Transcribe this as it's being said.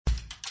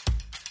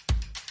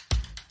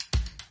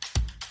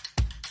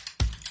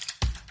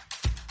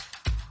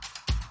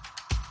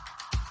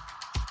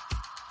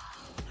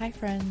Hi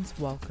friends,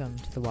 welcome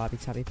to the Wabi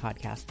Sabi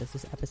podcast. This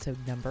is episode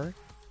number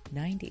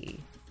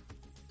 90.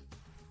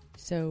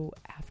 So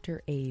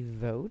after a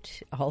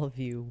vote, all of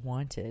you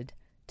wanted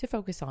to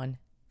focus on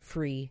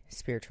free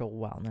spiritual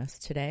wellness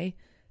today.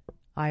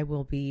 I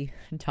will be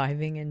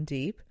diving in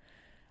deep.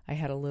 I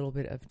had a little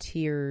bit of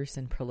tears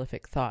and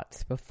prolific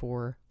thoughts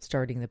before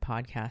starting the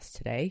podcast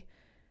today.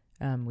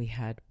 We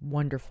had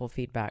wonderful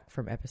feedback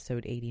from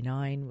episode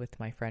 89 with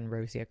my friend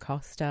Rosie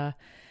Acosta.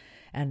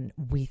 And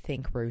we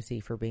thank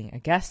Rosie for being a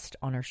guest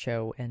on our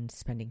show and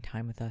spending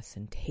time with us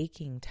and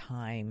taking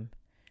time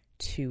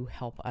to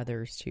help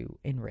others to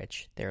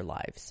enrich their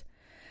lives.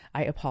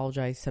 I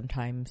apologize.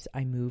 Sometimes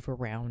I move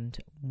around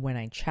when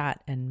I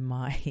chat and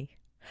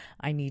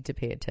I need to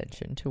pay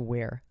attention to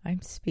where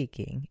I'm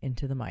speaking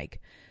into the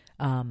mic.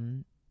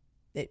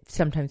 It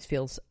sometimes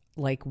feels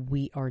like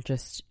we are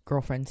just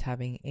girlfriends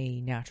having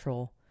a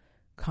natural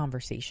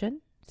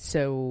conversation.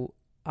 So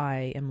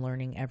I am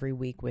learning every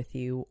week with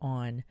you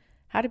on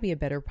how to be a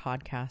better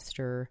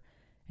podcaster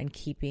and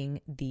keeping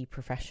the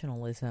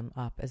professionalism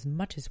up as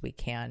much as we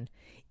can.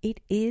 It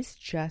is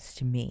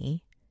just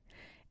me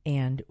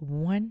and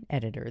one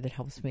editor that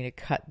helps me to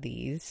cut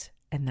these,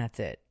 and that's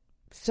it.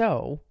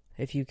 So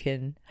if you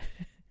can,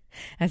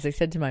 as I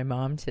said to my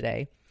mom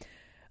today,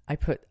 I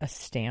put a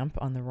stamp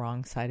on the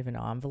wrong side of an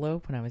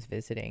envelope when I was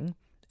visiting,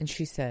 and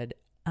she said,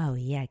 "Oh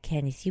yeah,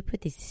 Candice, you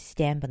put this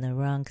stamp on the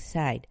wrong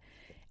side."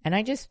 And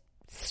I just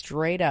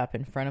straight up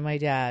in front of my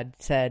dad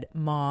said,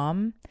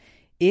 "Mom,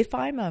 if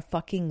I'm a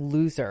fucking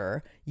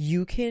loser,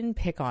 you can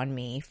pick on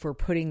me for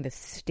putting the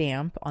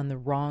stamp on the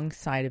wrong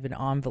side of an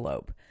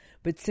envelope.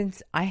 But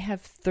since I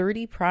have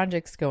 30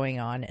 projects going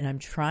on and I'm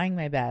trying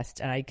my best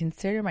and I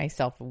consider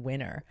myself a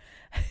winner."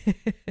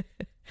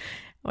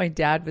 My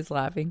dad was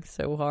laughing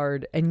so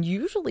hard. And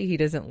usually he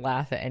doesn't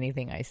laugh at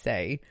anything I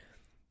say.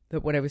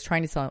 But what I was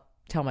trying to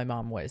tell my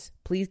mom was,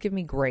 please give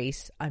me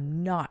grace.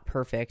 I'm not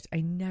perfect.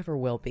 I never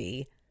will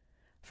be.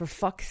 For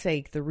fuck's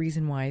sake, the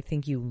reason why I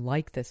think you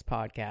like this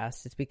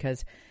podcast is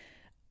because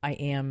I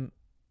am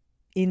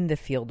in the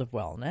field of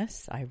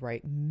wellness. I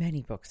write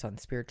many books on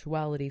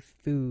spirituality,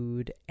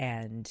 food,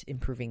 and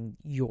improving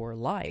your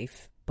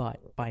life.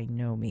 But by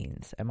no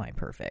means am I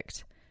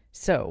perfect.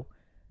 So,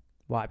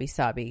 Wabi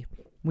Sabi,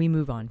 we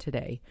move on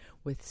today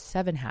with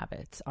 7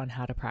 habits on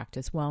how to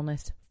practice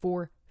wellness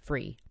for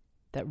free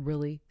that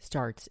really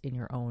starts in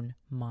your own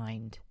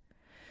mind.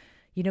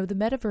 You know, the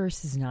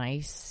metaverse is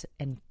nice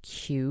and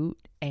cute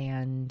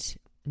and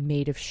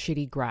made of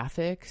shitty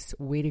graphics.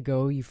 Way to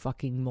go, you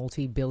fucking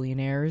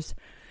multi-billionaires.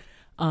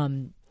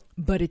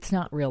 But it's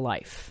not real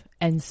life.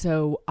 And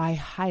so I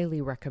highly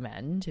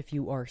recommend, if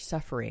you are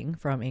suffering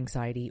from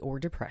anxiety or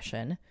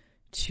depression,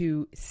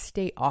 to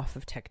stay off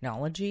of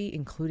technology,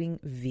 including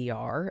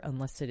VR,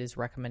 unless it is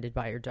recommended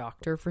by your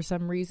doctor for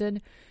some reason.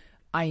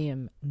 I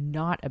am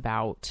not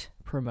about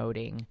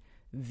promoting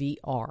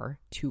VR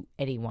to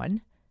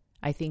anyone.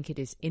 I think it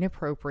is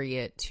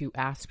inappropriate to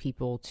ask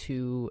people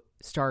to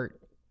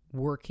start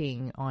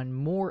working on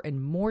more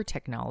and more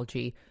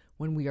technology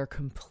when we are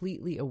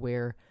completely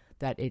aware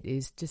that it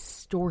is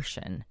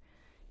distortion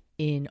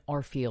in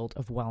our field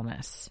of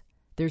wellness.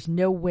 There's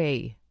no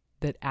way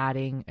that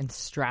adding and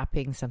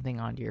strapping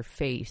something onto your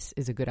face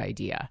is a good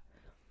idea.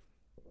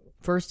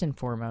 First and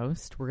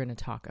foremost, we're going to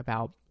talk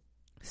about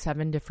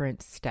 7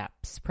 different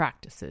steps,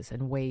 practices,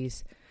 and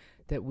ways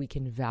that we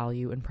can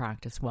value and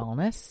practice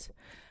wellness.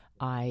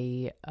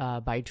 I,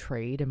 by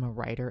trade, am a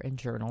writer and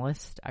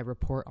journalist. I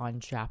report on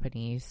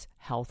Japanese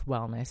health,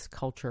 wellness,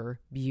 culture,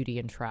 beauty,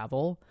 and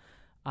travel.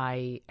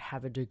 I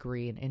have a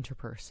degree in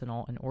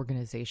interpersonal and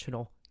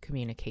organizational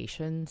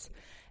communications,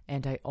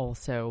 and I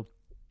also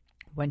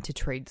went to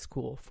trade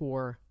school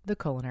for the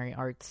culinary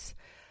arts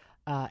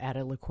at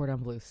a Le Cordon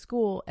Bleu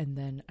school, and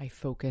then I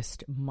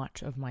focused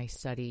much of my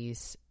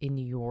studies in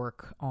New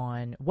York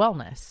on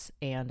wellness,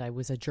 and I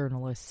was a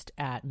journalist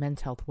at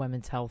Men's Health,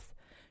 Women's Health,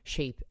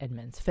 Shape, and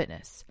Men's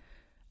Fitness,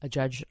 a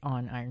judge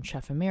on Iron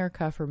Chef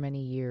America for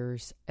many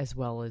years, as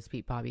well as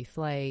Beat Bobby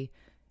Flay,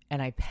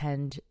 and I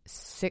penned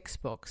 6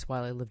 books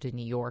while I lived in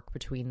New York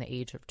between the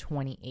age of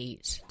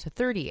 28 to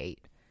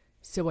 38.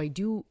 So I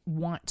do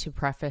want to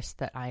preface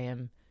that I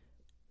am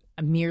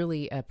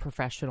merely a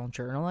professional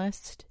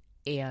journalist,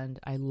 and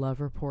I love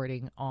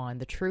reporting on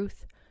the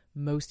truth.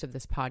 Most of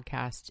this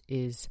podcast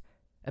is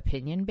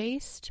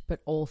opinion-based, but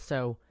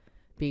also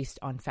based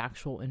on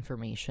factual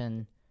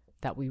information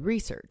that we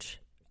research.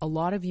 A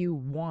lot of you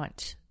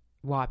want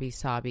Wabi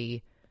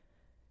Sabi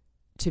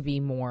to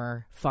be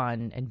more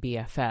fun and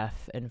BFF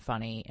and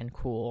funny and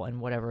cool and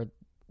whatever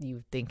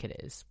you think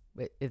it is.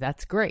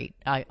 That's great.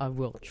 I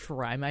will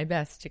try my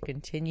best to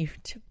continue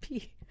to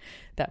be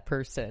that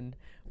person.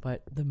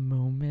 But the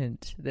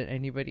moment that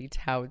anybody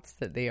touts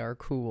that they are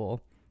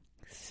cool,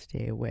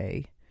 stay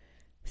away.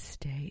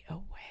 Stay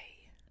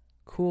away.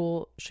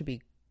 Cool should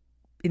be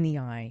in the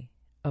eye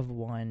of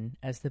one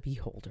as the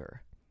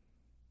beholder.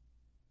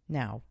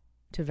 Now,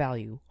 to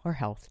value our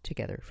health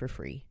together for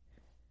free.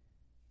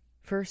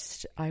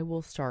 First, I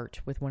will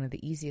start with one of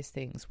the easiest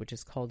things, which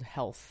is called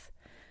health.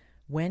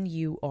 When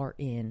you are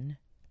in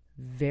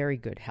very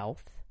good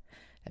health.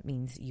 That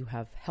means you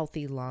have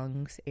healthy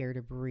lungs, air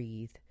to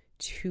breathe,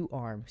 2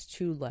 arms,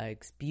 2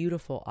 legs,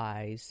 beautiful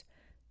eyes,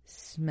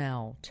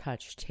 smell,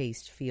 touch,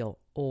 taste, feel,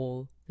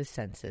 all the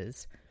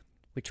senses,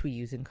 which we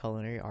use in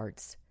culinary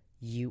arts.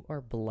 You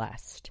are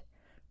blessed.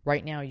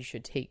 Right now, you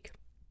should take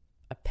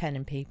a pen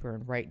and paper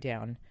and write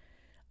down,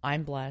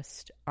 I'm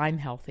blessed, I'm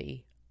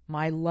healthy,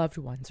 my loved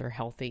ones are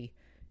healthy,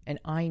 and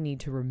I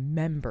need to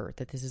remember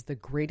that this is the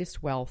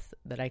greatest wealth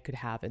that I could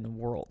have in the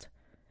world.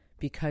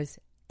 Because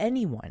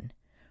anyone,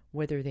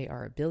 whether they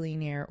are a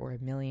billionaire or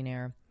a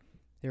millionaire,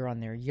 they're on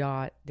their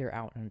yacht, they're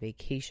out on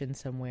vacation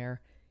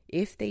somewhere,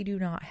 if they do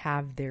not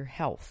have their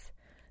health,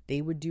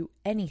 they would do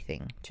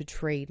anything to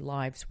trade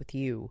lives with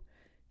you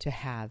to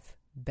have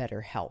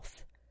better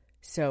health.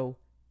 So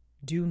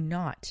do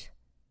not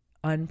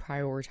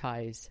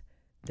unprioritize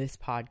this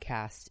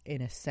podcast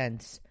in a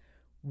sense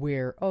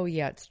where, oh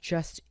yeah, it's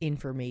just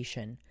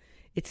information.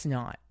 It's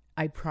not.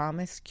 I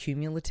promise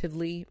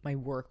cumulatively my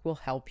work will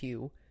help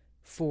you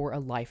for a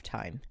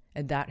lifetime.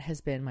 And that has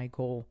been my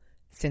goal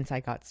since I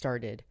got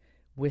started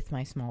with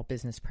my small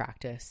business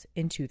practice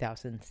in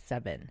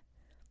 2007.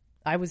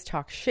 I was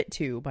talked shit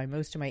to by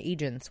most of my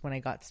agents when I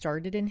got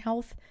started in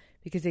health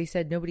because they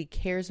said nobody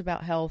cares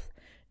about health,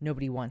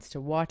 nobody wants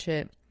to watch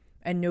it,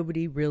 and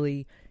nobody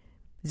really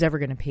is ever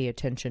going to pay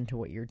attention to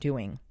what you're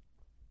doing,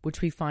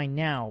 which we find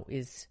now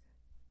is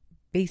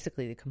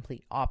basically the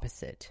complete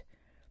opposite.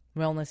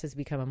 Wellness has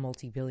become a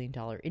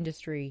multi-billion-dollar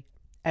industry.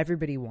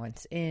 Everybody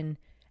wants in,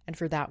 and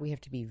for that we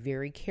have to be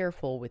very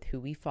careful with who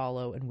we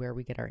follow and where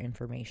we get our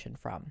information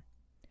from.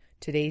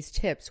 Today's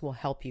tips will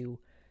help you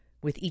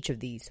with each of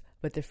these,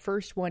 but the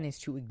first one is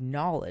to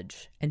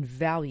acknowledge and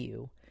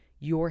value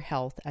your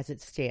health as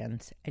it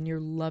stands and your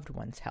loved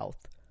one's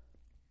health.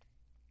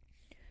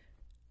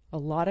 A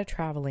lot of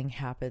traveling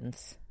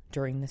happens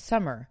during the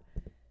summer.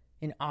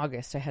 In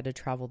August, I had to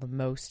travel the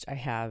most I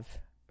have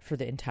for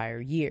the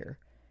entire year,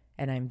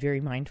 and I'm very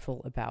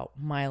mindful about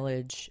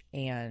mileage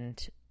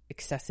and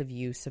excessive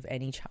use of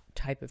any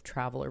type of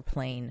travel or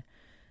plane.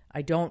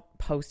 I don't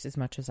post as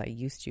much as I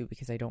used to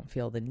because I don't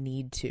feel the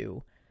need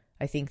to.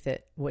 I think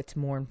that what's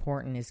more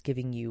important is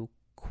giving you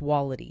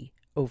quality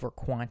over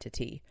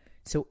quantity.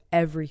 So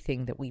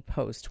everything that we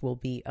post will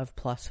be of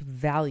plus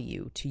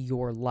value to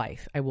your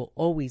life. I will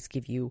always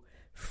give you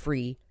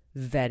free,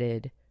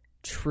 vetted,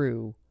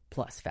 true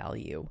plus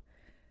value.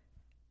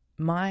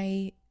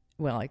 I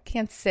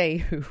can't say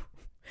who.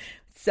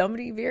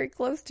 Somebody very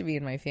close to me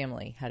in my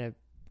family had a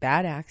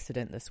bad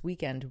accident this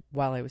weekend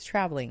while I was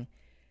traveling,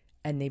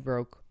 and they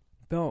broke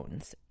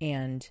bones.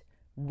 And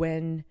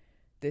when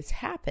this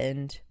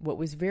happened, what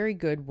was very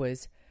good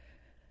was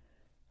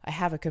I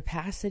have a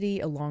capacity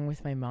along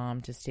with my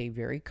mom to stay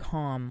very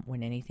calm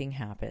when anything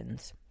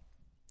happens.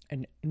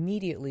 And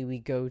immediately we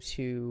go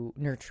to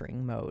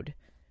nurturing mode.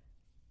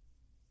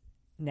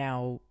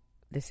 Now,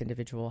 this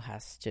individual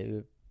has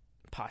to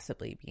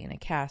possibly be in a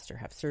cast or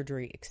have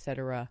surgery,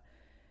 etc.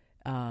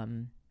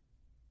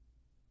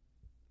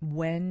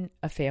 When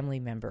a family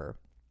member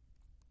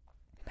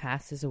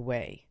passes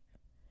away,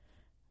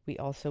 we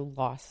also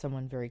lost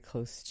someone very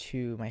close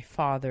to my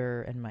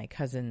father and my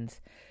cousins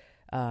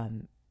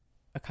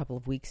a couple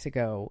of weeks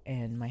ago,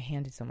 and my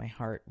hand is on my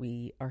heart.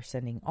 We are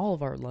sending all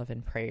of our love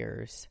and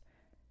prayers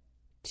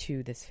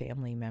to this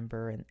family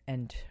member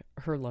and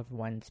her loved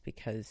ones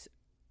because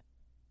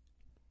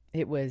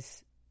it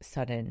was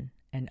sudden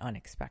and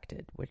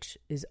unexpected, which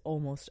is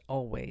almost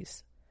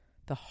always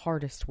the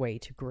hardest way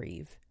to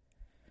grieve.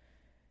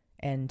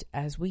 And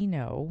as we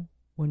know,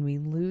 when we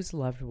lose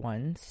loved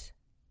ones,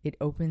 it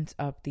opens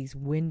up these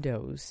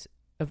windows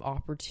of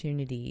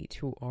opportunity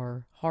to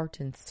our heart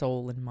and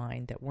soul and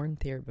mind that weren't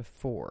there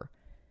before.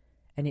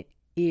 And it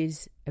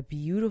is a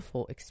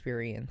beautiful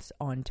experience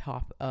on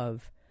top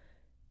of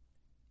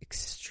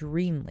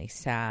extremely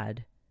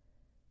sad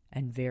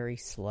and very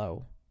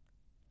slow.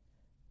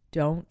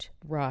 Don't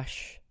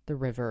rush the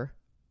river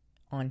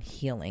on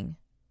healing.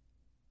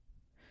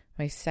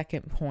 My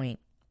second point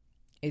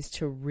is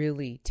to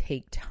really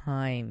take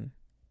time,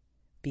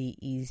 be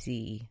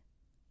easy,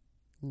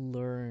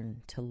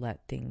 learn to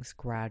let things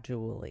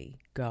gradually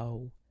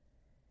go,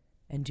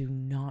 and do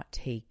not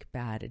take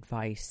bad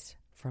advice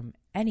from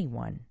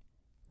anyone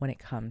when it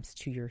comes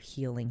to your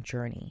healing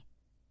journey.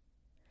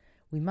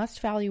 We must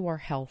value our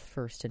health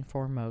first and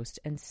foremost,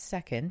 and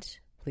second,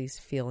 please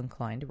feel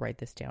inclined to write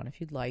this down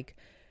if you'd like,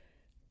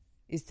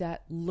 is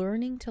that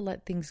learning to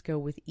let things go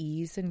with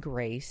ease and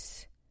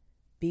grace,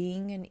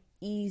 being an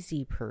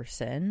easy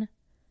person,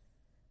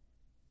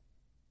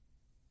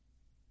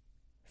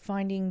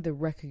 finding the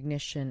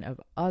recognition of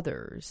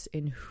others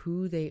in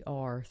who they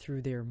are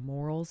through their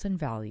morals and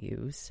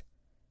values,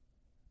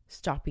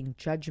 stopping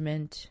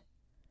judgment,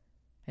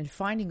 and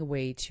finding a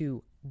way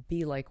to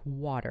be like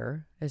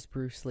water, as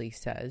Bruce Lee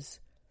says,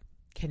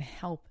 can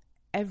help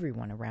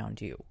everyone around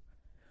you.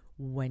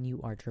 When you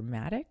are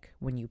dramatic,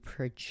 when you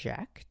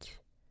project,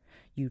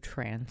 you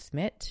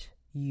transmit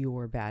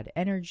your bad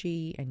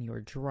energy and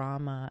your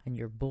drama and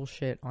your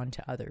bullshit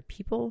onto other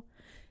people.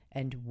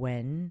 And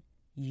when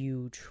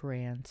you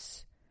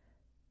transmute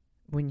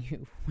when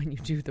you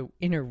do the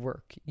inner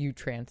work, you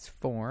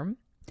transform.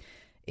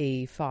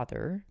 A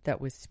father that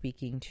was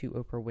speaking to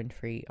Oprah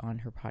Winfrey on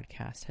her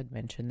podcast had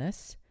mentioned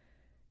this.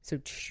 So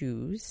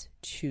choose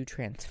to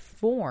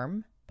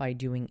transform by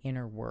doing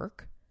inner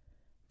work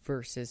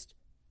versus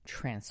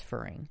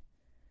transferring.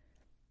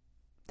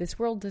 This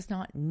world does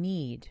not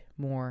need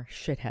more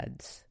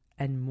shitheads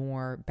and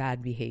more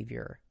bad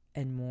behavior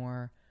and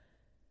more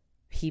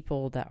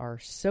people that are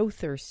so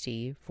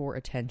thirsty for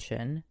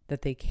attention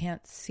that they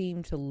can't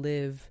seem to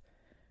live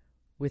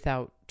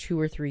without 2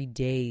 or 3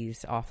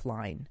 days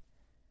offline.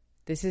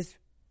 This is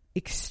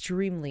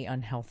extremely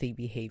unhealthy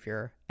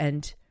behavior,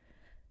 and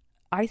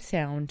I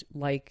sound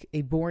like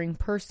a boring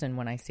person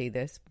when I say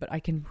this, but I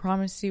can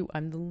promise you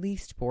I'm the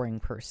least boring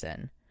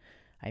person.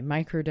 I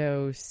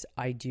microdose,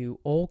 I do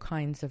all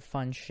kinds of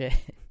fun shit.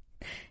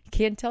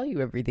 Can't tell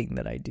you everything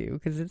that I do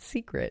because it's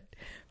secret.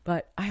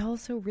 But I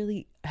also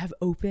really have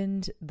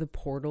opened the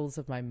portals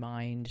of my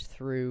mind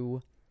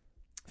through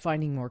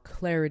finding more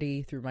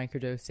clarity through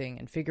microdosing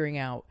and figuring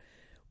out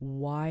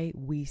why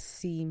we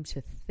seem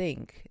to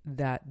think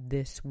that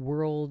this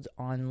world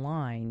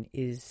online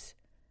is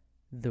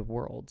the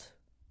world.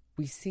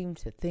 We seem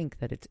to think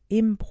that it's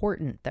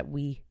important that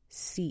we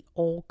see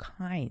all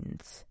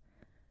kinds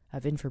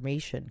of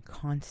information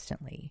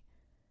constantly.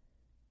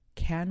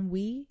 Can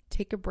we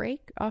take a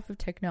break off of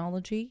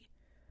technology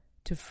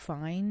to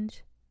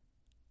find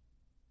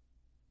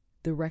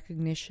the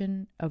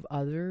recognition of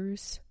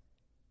others?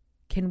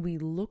 Can we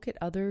look at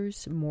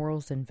others'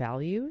 morals and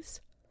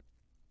values?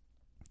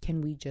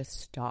 Can we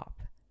just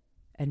stop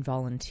and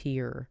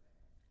volunteer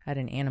at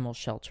an animal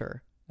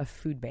shelter, a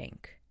food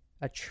bank,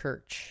 a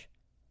church,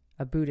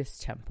 a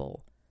Buddhist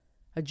temple,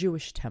 a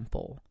Jewish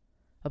temple,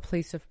 a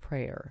place of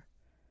prayer?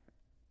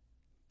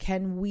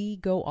 Can we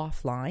go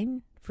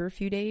offline for a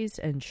few days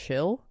and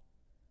chill?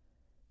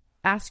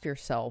 Ask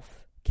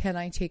yourself, can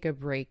I take a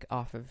break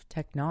off of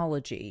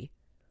technology?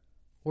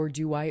 Or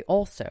do I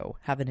also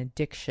have an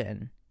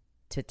addiction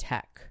to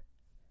tech?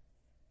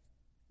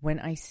 When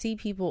I see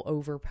people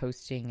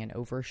overposting and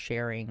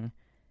oversharing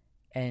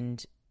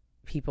and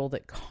people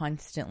that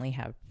constantly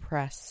have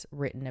press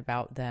written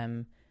about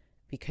them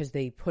because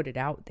they put it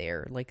out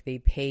there, like they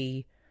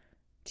pay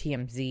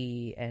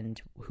TMZ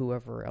and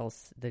whoever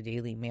else, the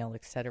Daily Mail,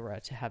 etc.,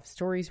 to have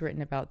stories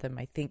written about them,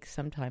 I think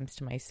sometimes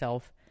to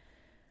myself,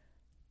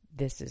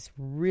 this is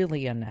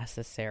really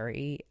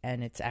unnecessary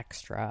and it's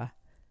extra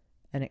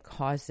and it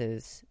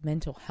causes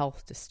mental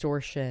health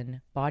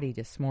distortion, body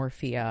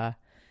dysmorphia,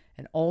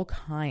 and all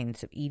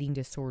kinds of eating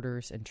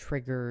disorders and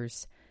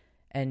triggers,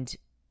 and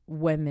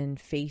women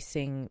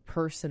facing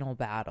personal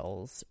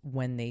battles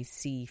when they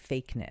see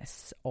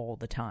fakeness all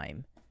the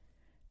time.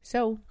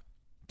 So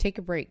take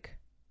a break.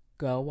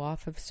 Go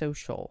off of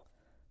social.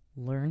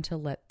 Learn to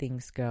let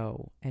things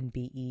go and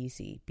be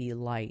easy, be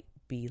light,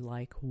 be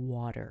like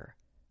water.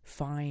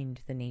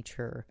 Find the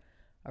nature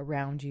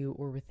around you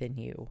or within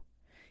you,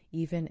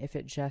 even if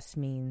it just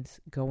means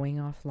going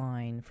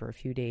offline for a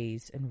few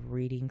days and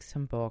reading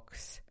some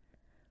books,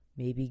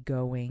 maybe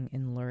going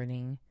and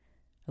learning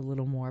a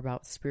little more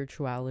about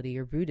spirituality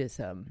or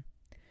Buddhism,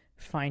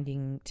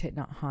 finding Thich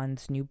Nhat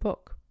Hanh's new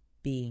book,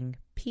 Being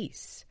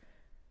Peace.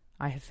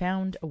 I have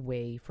found a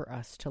way for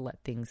us to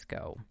let things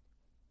go.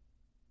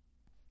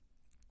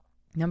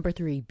 Number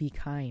 3, be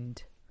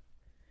kind.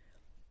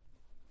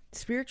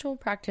 Spiritual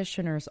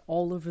practitioners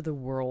all over the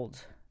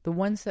world, the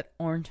ones that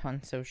aren't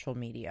on social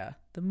media,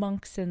 the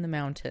monks in the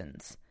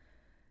mountains,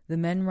 the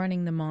men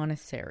running the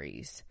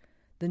monasteries,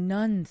 the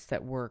nuns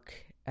that work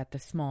at the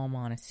small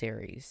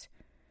monasteries.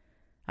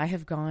 I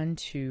have gone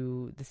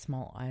to the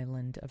small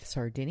island of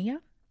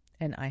Sardinia,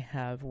 and I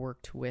have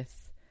worked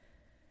with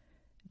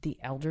the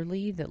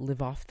elderly that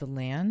live off the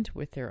land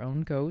with their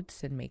own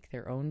goats and make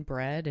their own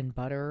bread and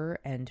butter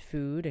and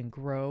food and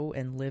grow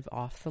and live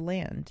off the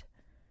land.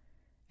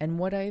 And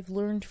what I've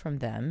learned from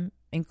them,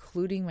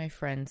 including my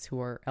friends who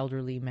are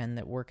elderly men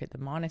that work at the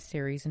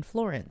monasteries in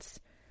Florence,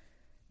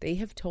 they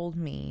have told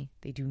me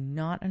they do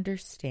not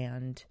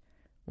understand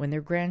when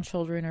their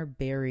grandchildren are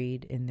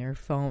buried in their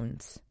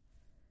phones.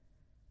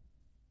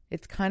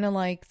 It's kind of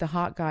like the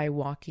hot guy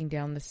walking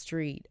down the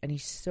street and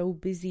he's so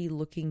busy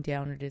looking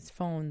down at his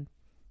phone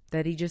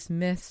that he just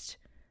missed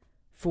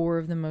 4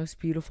 of the most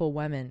beautiful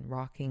women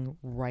rocking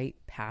right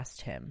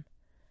past him.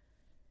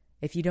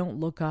 If you don't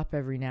look up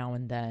every now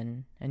and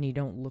then, and you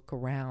don't look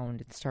around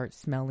and start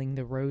smelling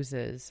the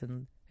roses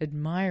and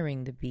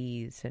admiring the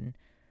bees and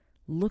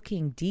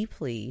looking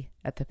deeply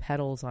at the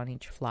petals on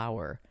each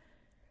flower,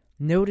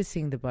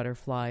 noticing the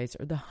butterflies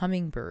or the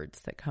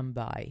hummingbirds that come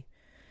by,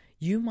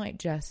 you might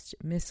just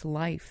miss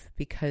life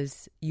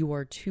because you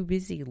are too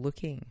busy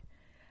looking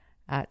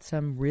at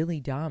some really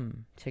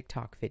dumb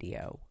TikTok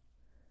video.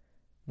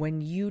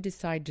 When you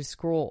decide to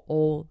scroll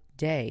all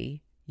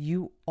day,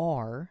 you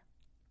are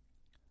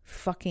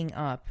fucking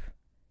up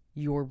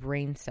your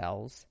brain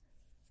cells.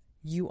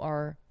 You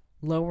are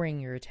lowering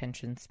your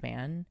attention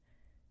span,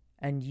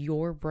 and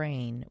your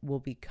brain will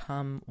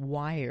become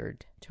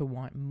wired to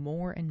want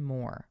more and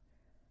more.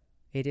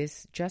 It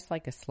is just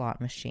like a slot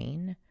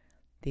machine.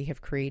 They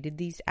have created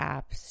these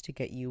apps to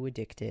get you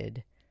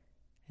addicted,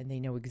 and they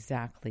know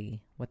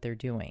exactly what they're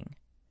doing.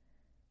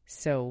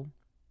 So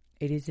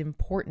it is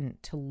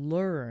important to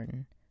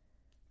learn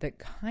that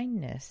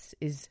kindness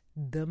is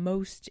the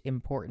most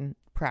important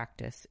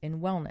practice in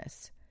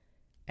wellness,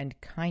 and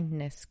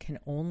kindness can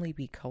only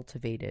be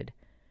cultivated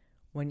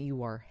when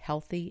you are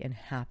healthy and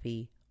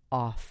happy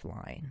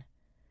offline.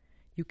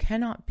 You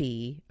cannot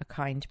be a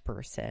kind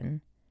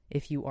person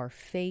if you are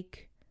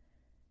fake,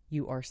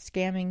 you are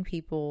scamming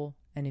people,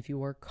 and if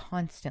you are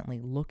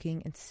constantly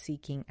looking and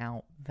seeking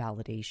out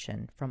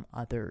validation from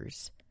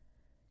others.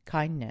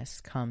 Kindness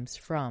comes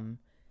from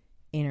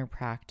inner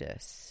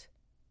practice,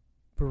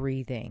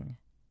 breathing,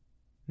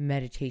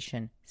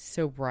 meditation,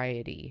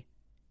 sobriety.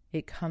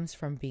 It comes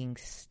from being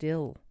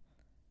still.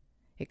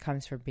 It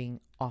comes from being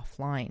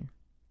offline.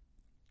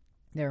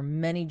 There are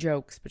many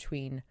jokes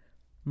between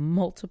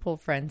multiple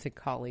friends and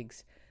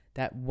colleagues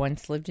that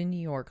once lived in New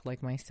York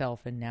like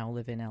myself and now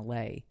live in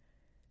LA.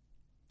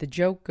 The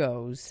joke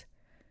goes,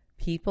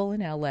 people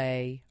in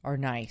LA are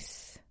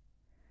nice.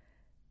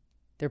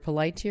 They're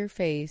polite to your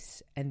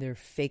face and they're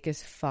fake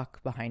as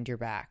fuck behind your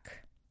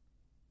back.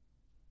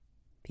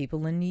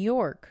 People in New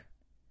York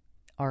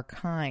are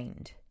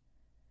kind.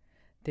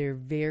 They're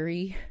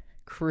very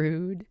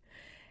crude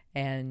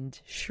and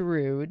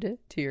shrewd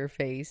to your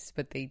face,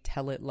 but they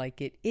tell it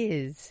like it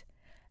is.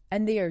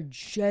 And they are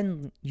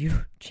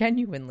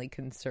genuinely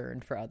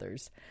concerned for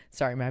others.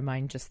 Sorry, my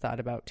mind just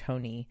thought about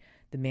Tony,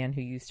 the man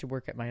who used to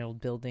work at my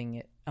old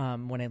building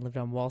when I lived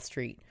on Wall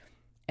Street.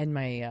 And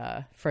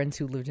my friends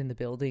who lived in the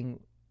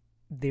building,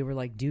 they were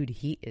like, dude,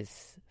 he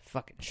is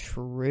fucking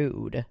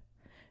shrewd.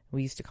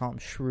 We used to call him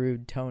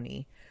Shrewd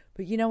Tony.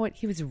 But you know what?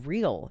 He was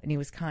real and he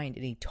was kind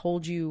and he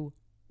told you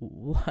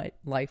what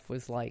life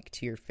was like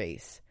to your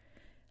face.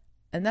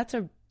 And that's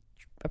a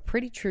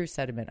pretty true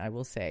sentiment, I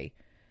will say.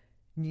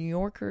 New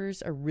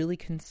Yorkers are really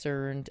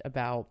concerned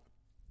about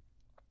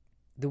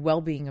the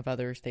well-being of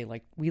others.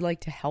 We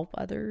like to help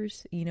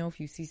others. You know, if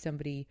you see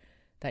somebody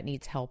that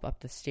needs help up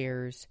the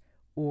stairs,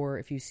 or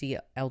if you see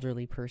an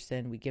elderly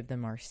person, we give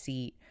them our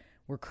seat.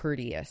 We're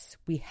courteous.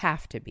 We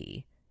have to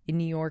be. In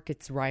New York,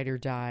 it's ride or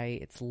die.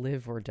 It's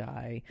live or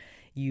die.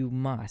 You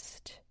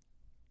must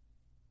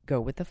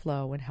go with the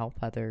flow and help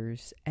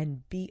others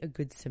and be a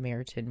good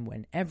Samaritan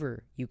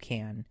whenever you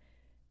can.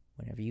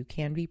 Whenever you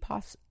can be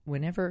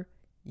whenever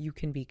you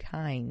can be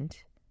kind,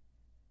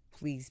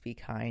 please be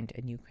kind,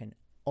 and you can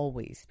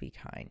always be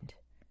kind.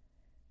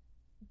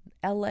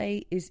 LA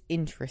is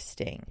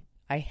interesting.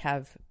 I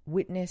have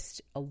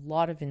witnessed a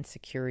lot of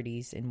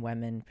insecurities in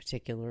women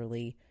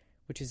particularly,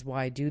 which is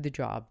why I do the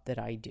job that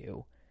I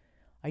do.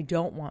 I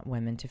don't want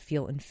women to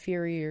feel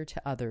inferior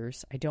to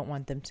others. I don't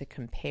want them to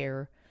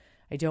compare.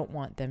 I don't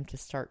want them to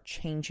start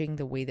changing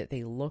the way that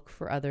they look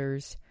for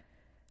others.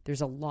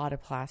 There's a lot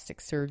of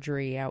plastic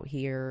surgery out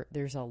here.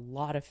 There's a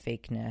lot of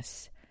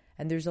fakeness.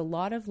 And there's a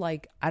lot of I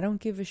don't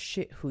give a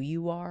shit who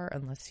you are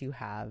unless you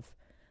have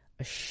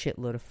a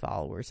shitload of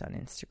followers on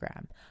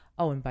Instagram.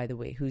 Oh, and by the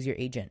way, who's your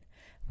agent?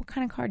 What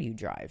kind of car do you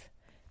drive?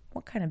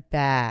 What kind of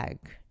bag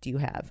do you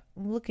have?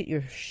 Look at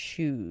your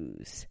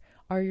shoes.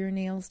 Are your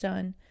nails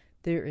done?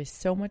 There is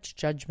so much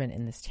judgment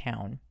in this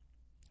town.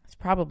 It's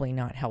probably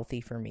not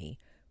healthy for me.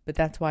 But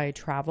that's why I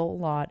travel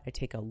a lot, I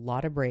take a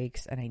lot of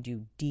breaks, and I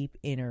do deep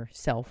inner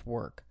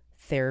self-work,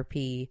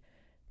 therapy,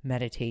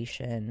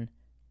 meditation,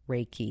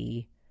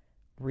 Reiki,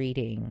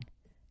 reading.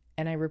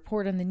 And I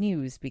report on the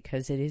news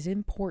because it is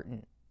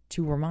important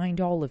to remind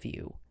all of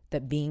you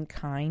that being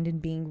kind and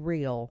being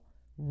real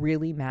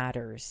really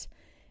matters.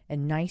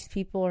 And nice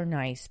people are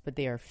nice, but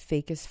they are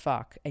fake as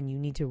fuck, and you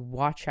need to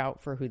watch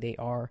out for who they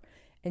are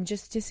and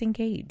just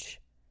disengage.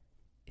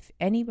 If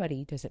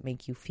anybody doesn't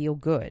make you feel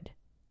good,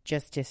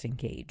 just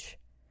disengage.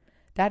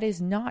 That is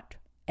not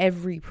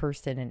every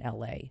person in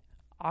LA.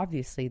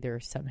 Obviously, there are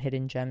some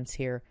hidden gems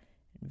here,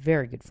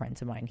 very good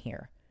friends of mine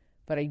here.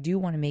 But I do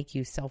want to make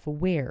you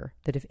self-aware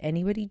that if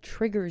anybody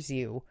triggers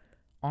you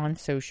on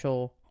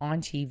social,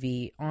 on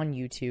TV, on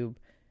YouTube,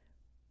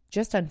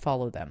 just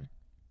unfollow them.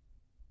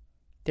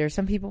 There are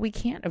some people we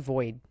can't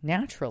avoid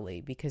naturally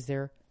because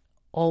they're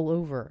all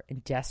over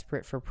and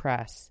desperate for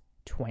press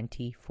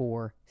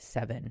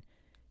 24/7.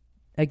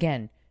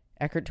 Again,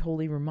 Eckhart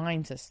Tolle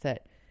reminds us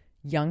that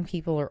young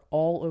people are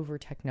all over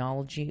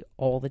technology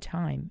all the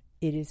time.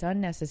 It is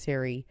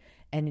unnecessary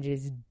and it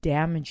is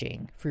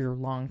damaging for your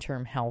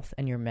long-term health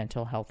and your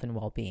mental health and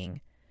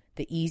well-being.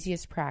 The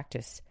easiest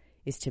practice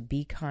is to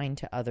be kind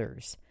to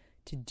others,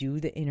 to do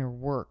the inner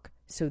work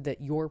so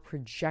that your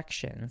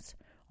projections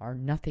are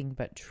nothing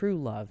but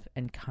true love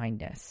and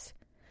kindness.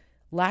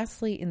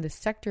 Lastly, in the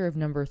sector of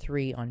number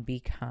 3 on be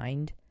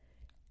kind,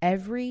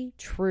 every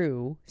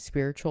true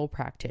spiritual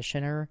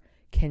practitioner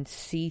can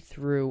see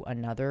through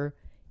another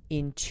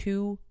in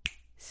 2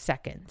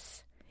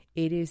 seconds.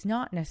 It is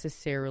not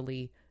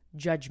necessarily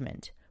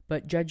judgment,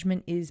 but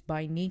judgment is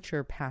by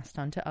nature passed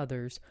on to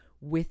others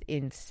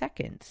within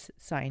seconds,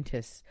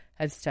 scientists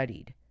have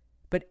studied.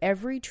 But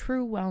every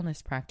true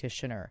wellness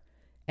practitioner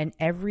and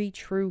every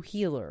true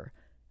healer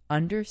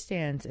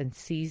understands and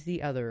sees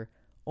the other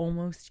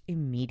almost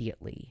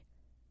immediately.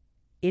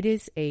 It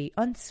is an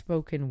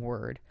unspoken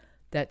word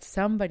that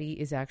somebody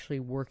is actually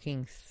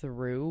working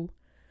through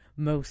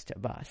most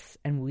of us,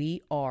 and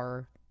we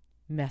are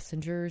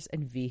messengers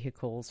and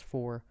vehicles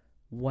for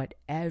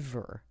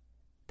whatever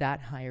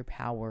that higher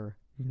power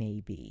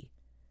may be.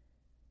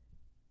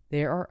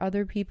 There are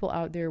other people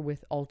out there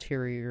with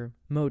ulterior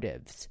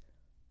motives.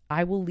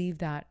 I will leave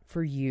that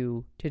for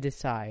you to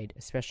decide,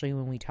 especially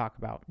when we talk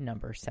about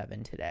number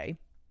 7 today.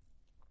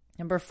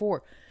 Number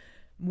 4,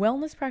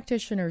 wellness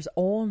practitioners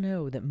all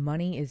know that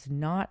money is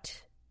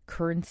not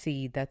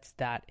currency that's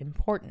that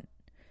important.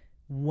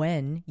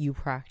 When you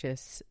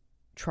practice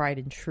tried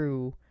and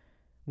true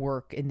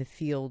work in the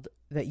field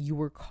that you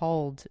were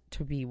called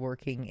to be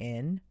working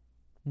in,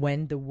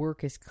 when the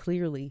work is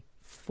clearly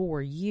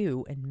for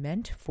you and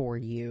meant for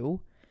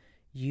you,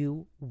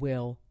 you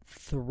will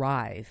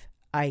thrive.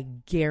 I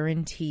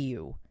guarantee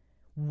you,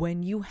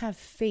 when you have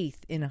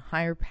faith in a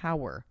higher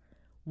power,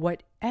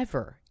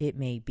 whatever it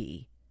may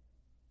be,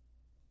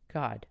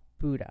 God,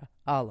 Buddha,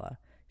 Allah,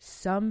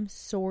 some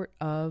sort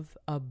of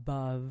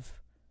above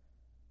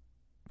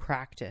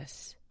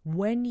practice,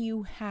 when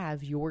you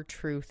have your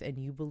truth and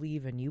you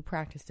believe and you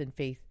practice in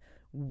faith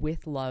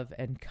with love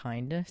and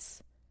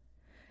kindness,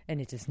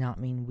 and it does not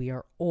mean we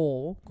are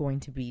all going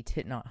to be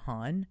Thich Nhat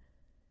Hanh,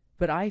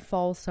 but I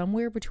fall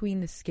somewhere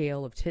between the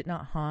scale of Thich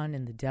Nhat Hanh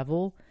and the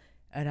devil,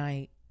 and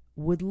I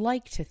would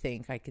like to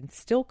think I can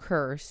still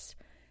curse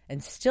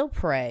and still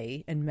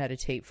pray and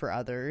meditate for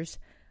others.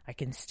 I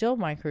can still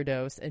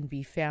microdose and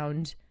be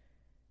found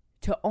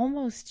to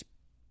almost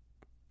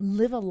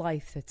live a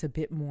life that's a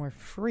bit more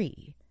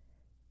free.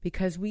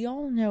 Because we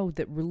all know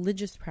that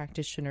religious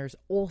practitioners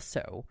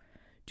also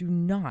do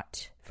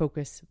not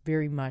focus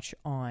very much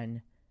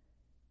on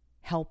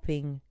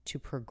helping to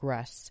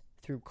progress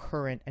through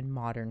current and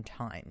modern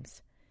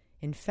times.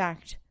 In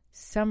fact,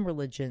 some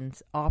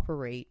religions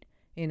operate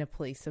in a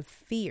place of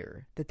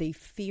fear, that they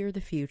fear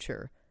the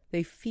future,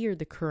 they fear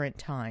the current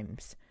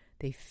times,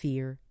 they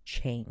fear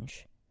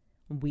change.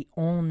 We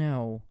all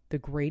know the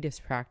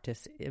greatest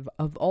practice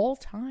of all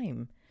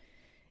time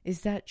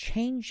is that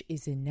change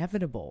is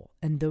inevitable,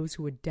 and those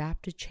who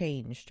adapt to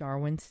change,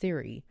 Darwin's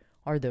theory,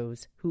 are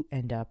those who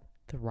end up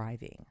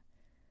thriving.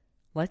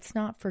 Let's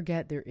not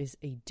forget there is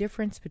a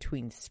difference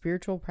between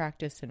spiritual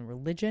practice and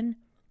religion,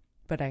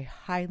 but I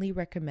highly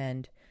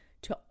recommend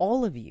to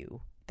all of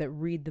you that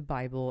read the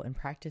Bible and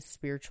practice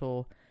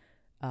spiritual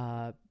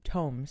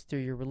tomes through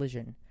your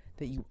religion,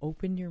 that you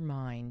open your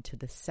mind to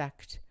the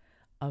sect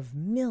of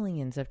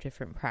millions of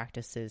different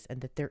practices,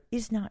 and that there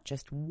is not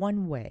just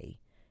one way,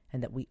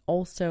 and that we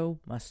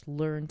also must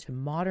learn to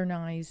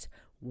modernize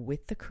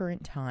with the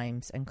current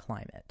times and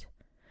climate.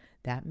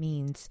 That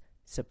means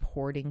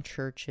supporting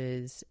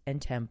churches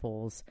and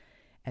temples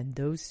and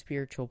those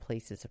spiritual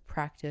places of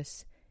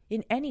practice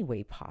in any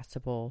way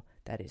possible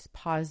that is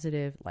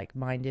positive,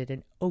 like-minded,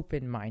 and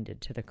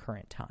open-minded to the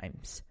current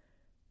times.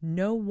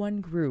 No one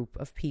group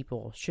of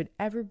people should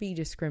ever be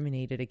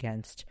discriminated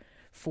against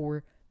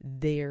for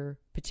their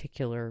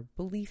particular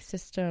belief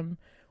system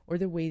or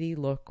the way they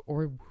look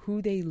or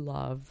who they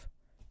love.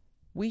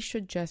 We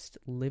should just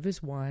live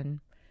as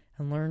one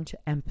and learn to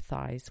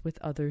empathize with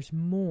others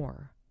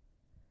more.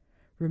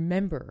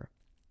 Remember,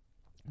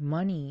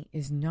 money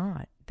is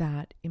not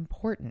that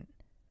important.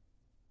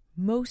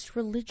 Most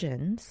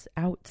religions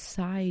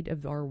outside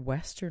of our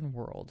Western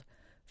world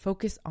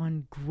focus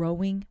on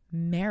growing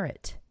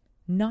merit,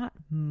 not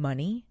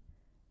money.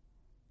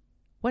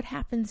 What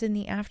happens in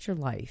the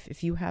afterlife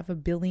if you have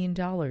 $1 billion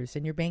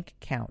in your bank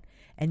account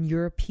and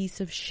you're a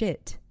piece of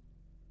shit?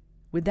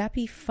 Would that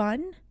be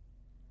fun?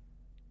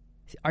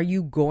 Are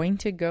you going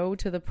to go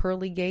to the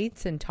pearly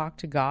gates and talk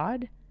to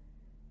God?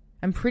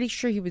 I'm pretty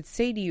sure he would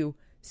say to you,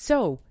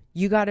 so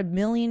you got $1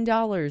 million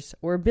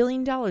or $1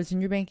 billion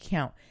in your bank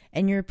account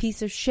and you're a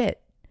piece of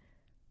shit.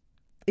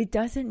 It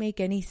doesn't make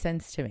any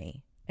sense to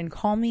me. And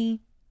call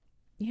me,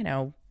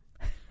 a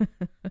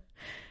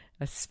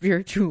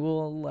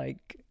spiritual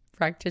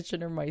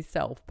practitioner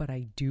myself, but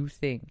I do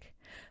think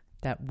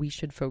that we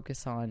should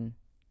focus on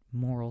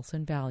morals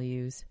and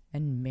values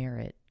and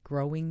merit,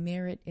 growing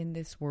merit in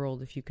this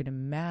world. If you can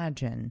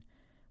imagine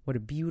what a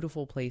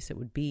beautiful place it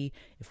would be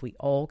if we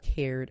all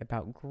cared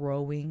about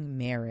growing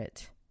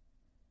merit.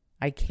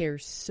 I care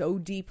so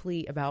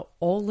deeply about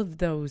all of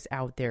those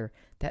out there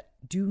that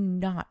do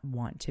not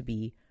want to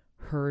be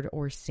heard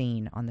or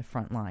seen on the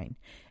front line.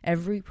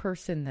 Every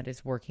person that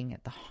is working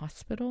at the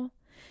hospital,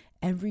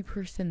 every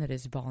person that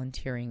is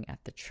volunteering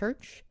at the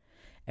church,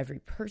 every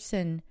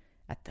person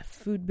at the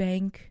food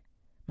bank,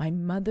 my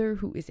mother,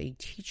 who is a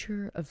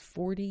teacher of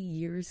 40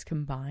 years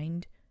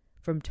combined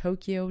from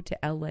Tokyo to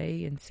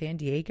LA and San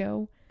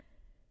Diego,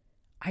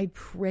 I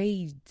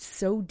pray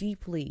so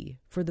deeply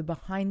for the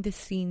behind the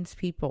scenes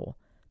people.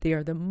 They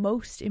are the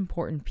most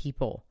important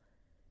people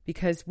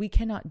because we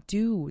cannot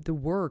do the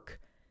work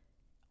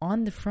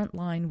on the front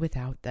line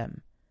without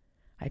them.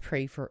 I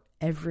pray for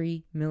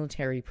every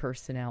military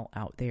personnel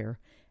out there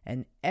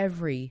and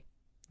every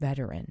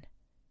veteran.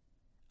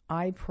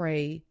 I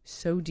pray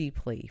so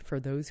deeply for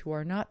those who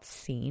are not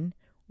seen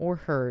or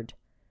heard,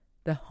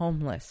 the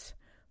homeless,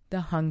 the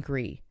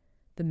hungry,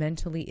 the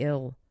mentally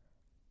ill,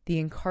 the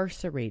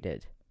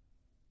incarcerated.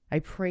 I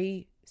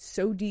pray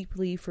so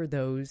deeply for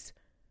those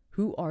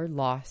who are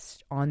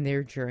lost on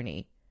their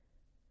journey.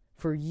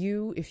 For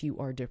you, if you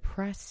are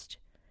depressed,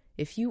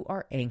 if you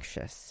are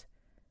anxious,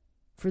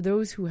 for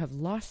those who have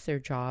lost their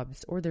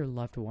jobs or their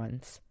loved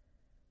ones,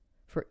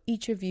 for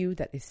each of you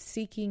that is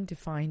seeking to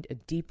find a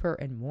deeper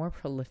and more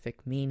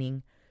prolific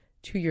meaning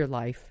to your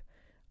life,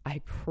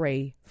 I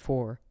pray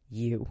for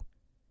you.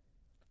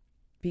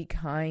 Be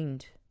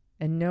kind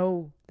and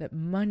know that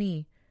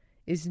money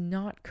is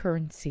not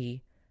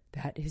currency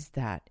that is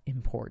that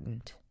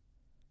important.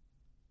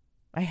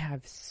 I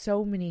have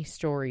so many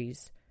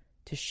stories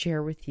to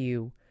share with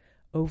you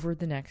over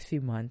the next few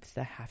months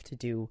that have to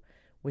do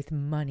with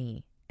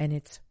money and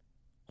its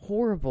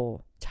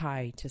horrible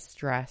tie to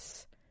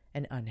stress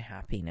and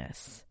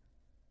unhappiness.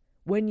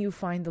 When you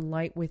find the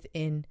light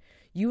within,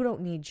 you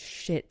don't need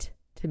shit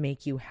to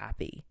make you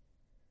happy.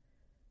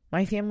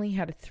 My family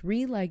had a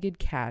 3-legged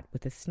cat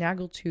with a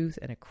snaggletooth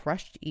and a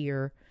crushed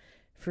ear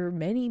for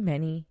many,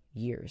 many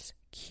years,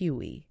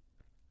 Kiwi.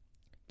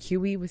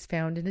 Kiwi was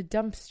found in a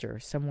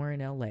dumpster somewhere in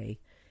LA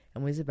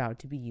and was about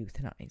to be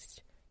euthanized.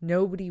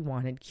 Nobody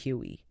wanted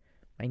Kiwi.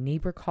 My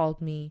neighbor called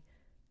me.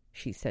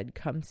 She said,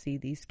 "Come see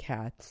these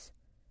cats."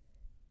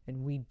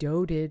 And we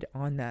doted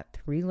on that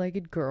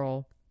 3-legged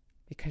girl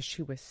because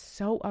she was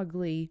so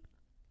ugly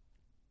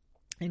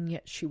and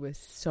yet she was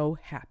so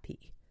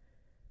happy.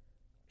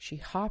 She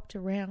hopped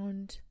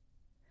around,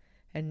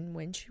 and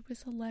when she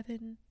was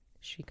 11,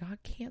 she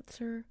got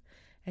cancer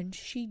and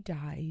she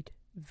died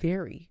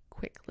very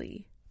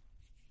quickly.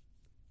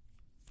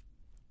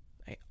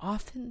 I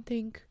often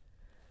think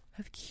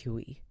of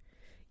Kiwi,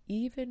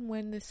 even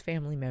when this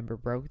family member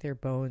broke their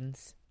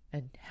bones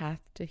and had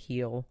to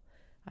heal.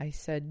 I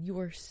said, "You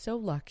are so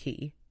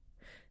lucky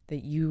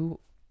that you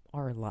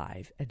are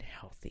alive and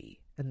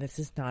healthy. And this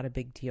is not a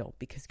big deal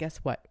because guess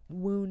what?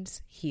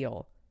 Wounds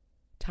heal.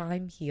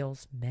 Time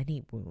heals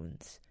many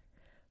wounds.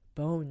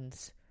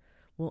 Bones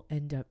will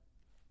end up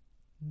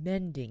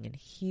mending and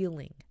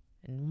healing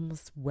and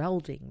almost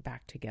welding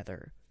back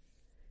together.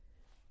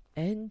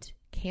 And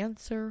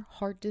cancer,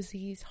 heart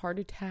disease, heart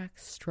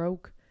attacks,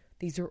 stroke,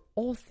 these are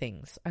all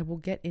things I will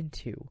get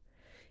into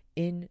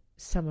in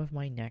some of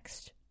my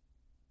next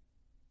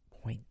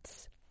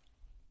points.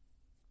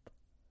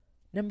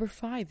 Number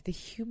 5, the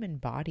human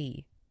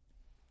body.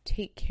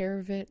 Take care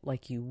of it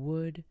like you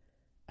would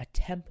a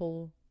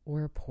temple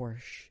or a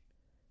Porsche.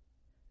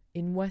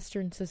 In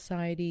Western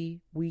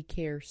society, we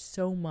care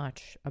so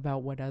much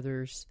about what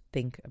others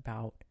think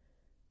about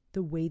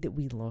the way that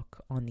we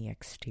look on the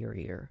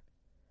exterior.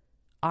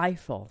 I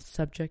fall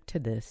subject to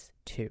this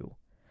too.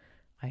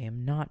 I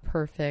am not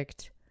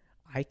perfect.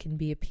 I can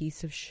be a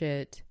piece of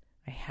shit.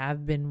 I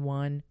have been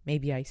one.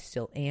 Maybe I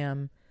still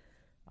am.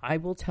 I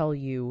will tell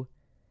you,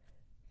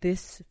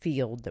 this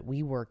field that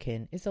we work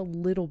in is a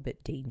little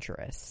bit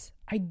dangerous.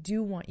 I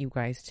do want you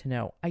guys to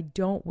know, I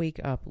don't wake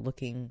up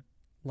looking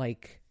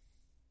like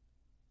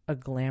a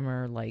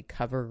glamour, like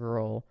cover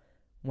girl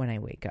when I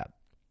wake up.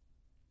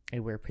 I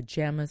wear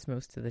pajamas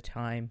most of the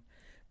time.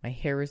 My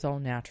hair is all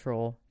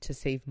natural. To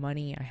save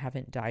money, I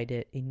haven't dyed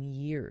it in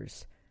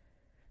years.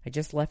 I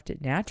just left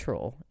it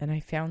natural, and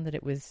I found that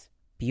it was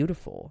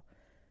beautiful.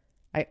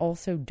 I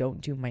also don't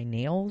do my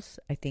nails.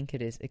 I think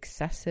it is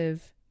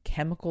excessive,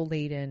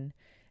 chemical-laden,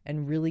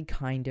 and really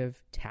kind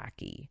of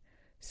tacky.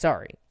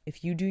 Sorry,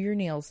 if you do your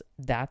nails,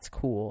 that's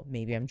cool.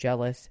 Maybe I'm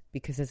jealous,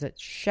 because as a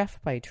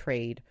chef by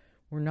trade,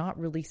 we're not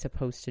really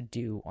supposed to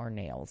do our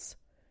nails.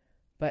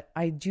 But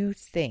I do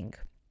think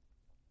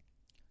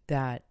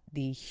that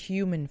the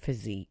human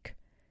physique,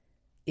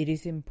 it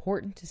is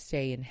important to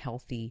stay in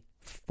healthy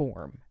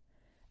form.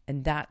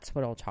 And that's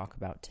what I'll talk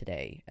about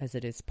today, as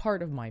it is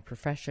part of my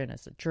profession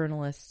as a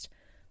journalist,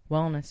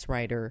 wellness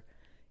writer,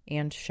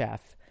 and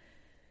chef.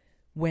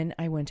 When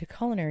I went to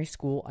culinary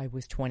school, I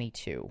was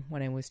 22.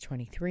 When I was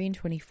 23 and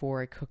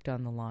 24, I cooked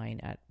on the line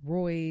at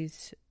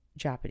Roy's,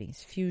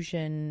 Japanese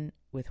fusion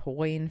with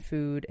Hawaiian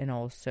food, and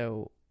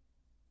also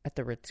at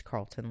the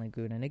Ritz-Carlton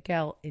Laguna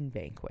Niguel in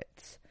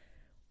banquets.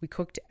 We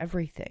cooked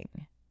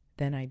everything.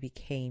 Then I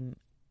became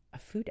a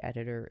food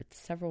editor at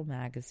several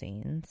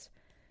magazines,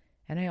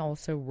 and I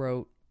also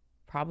wrote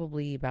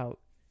probably about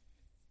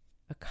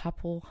a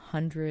couple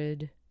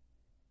hundred,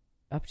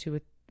 up to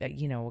a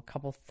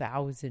couple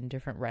thousand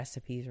different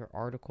recipes or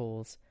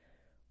articles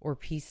or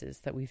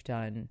pieces that we've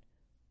done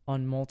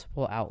on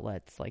multiple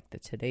outlets like the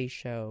Today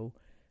Show,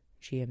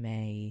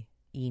 GMA,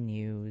 E!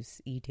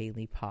 News,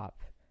 eDaily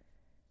Pop,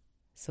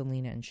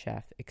 Selena and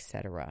Chef,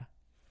 etc.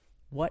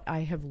 What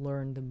I have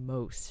learned the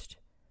most,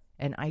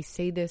 and I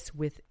say this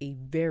with a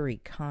very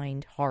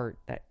kind heart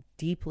that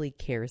deeply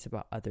cares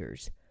about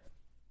others,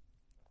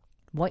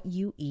 what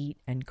you eat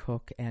and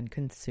cook and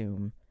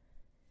consume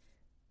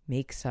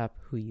makes up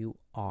who you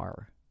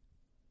are.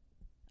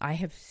 I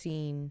have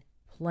seen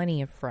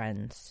plenty of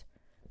friends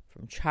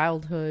from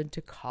childhood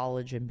to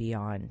college and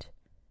beyond,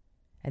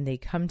 and they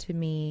come to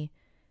me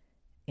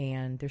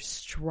and they're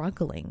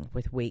struggling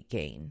with weight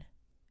gain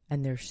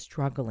and they're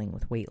struggling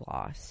with weight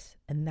loss.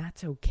 And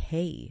that's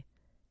okay.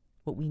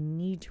 What we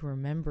need to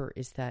remember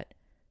is that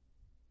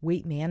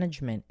weight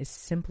management is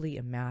simply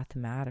a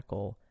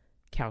mathematical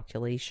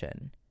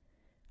calculation.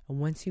 And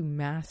once you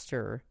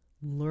master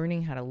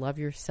learning how to love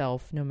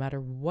yourself, no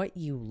matter what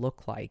you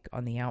look like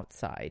on the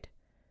outside,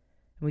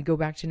 and we go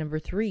back to number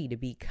 3, to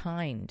be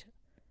kind.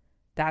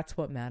 That's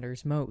what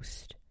matters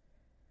most.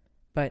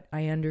 But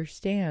I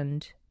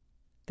understand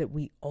that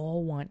we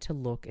all want to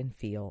look and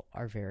feel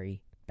our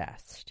very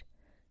best.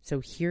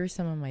 So here's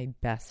some of my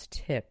best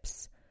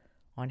tips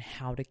on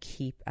how to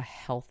keep a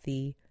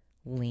healthy,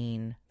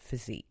 lean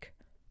physique.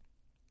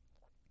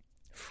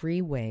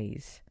 Free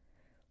ways,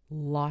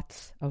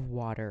 lots of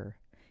water,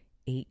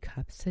 8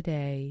 cups a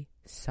day,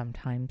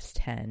 sometimes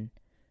 10,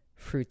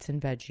 fruits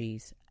and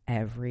veggies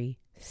every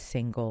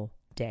single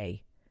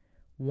day.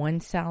 1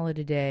 salad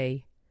a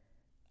day.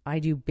 I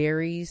do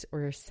berries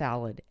or a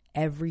salad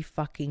every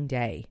fucking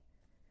day.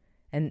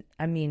 And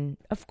I mean,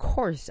 of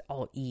course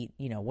I'll eat,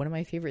 one of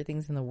my favorite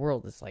things in the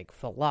world is like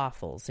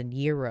falafels and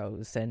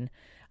gyros. And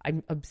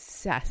I'm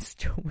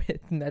obsessed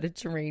with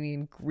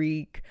Mediterranean,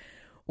 Greek,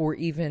 or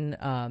even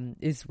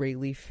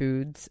Israeli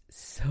foods.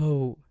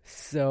 So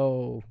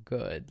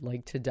good,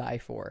 like to die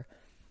for.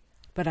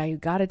 But I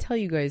gotta tell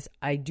you guys,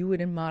 I do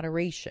it in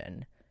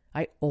moderation.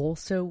 I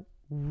also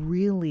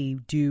really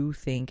do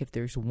think if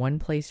there's one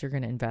place you're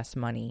going to invest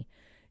money,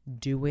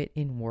 do it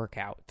in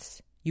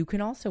workouts. You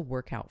can also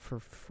work out for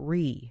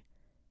free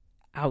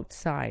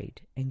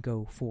outside and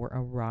go for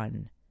a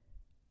run,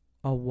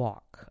 a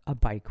walk, a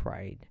bike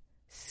ride,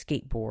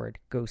 skateboard,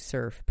 go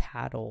surf,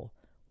 paddle,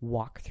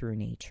 walk through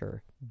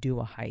nature, do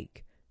a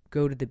hike,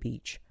 go to the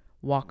beach,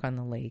 walk on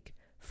the lake,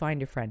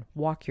 find a friend,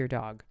 walk your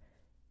dog.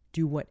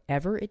 Do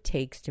whatever it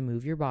takes to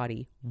move your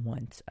body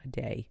once a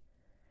day.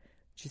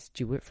 Just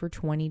do it for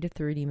 20 to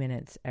 30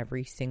 minutes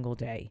every single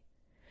day.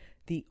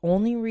 The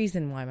only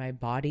reason why my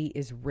body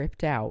is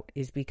ripped out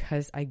is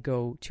because I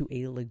go to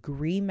a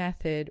Legree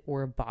method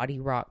or a Body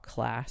Rock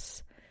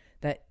class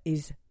that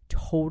is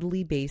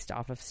totally based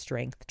off of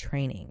strength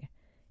training.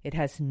 It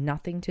has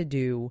nothing to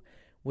do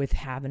with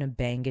having a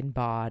banging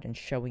bod and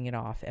showing it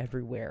off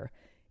everywhere.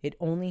 It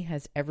only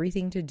has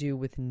everything to do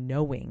with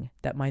knowing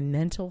that my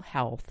mental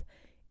health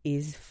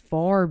is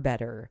far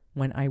better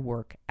when I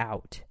work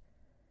out.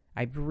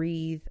 I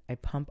breathe, I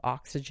pump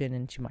oxygen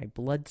into my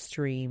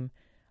bloodstream,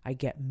 I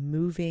get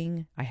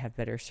moving, I have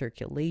better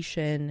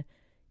circulation,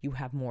 you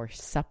have more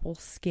supple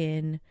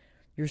skin.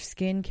 Your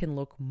skin can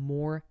look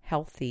more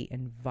healthy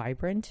and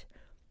vibrant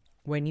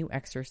when you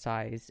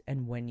exercise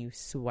and when you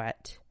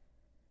sweat.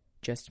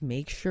 Just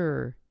make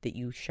sure that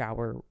you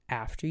shower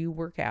after you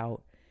work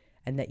out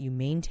and that you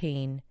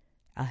maintain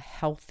a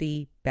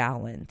healthy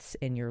balance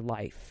in your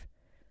life.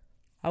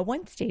 I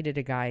once dated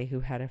a guy who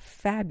had a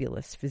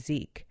fabulous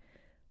physique,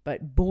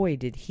 but boy,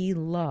 did he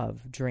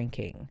love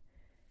drinking.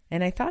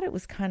 And I thought it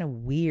was kind of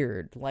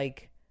weird.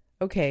 Like,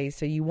 okay,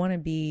 so you want to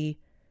be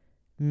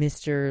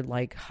Mr.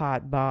 like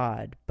hot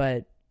bod,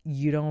 but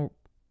you don't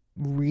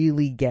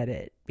really get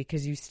it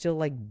because you still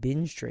like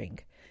binge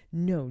drink.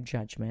 No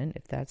judgment.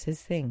 If that's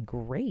his thing,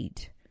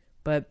 great.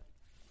 But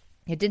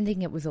I didn't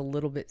think it was a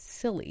little bit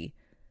silly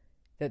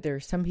that there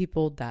are some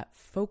people that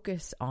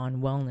focus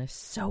on wellness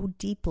so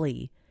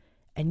deeply,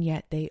 and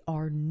yet they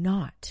are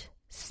not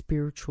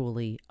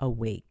spiritually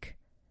awake.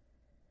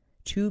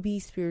 To be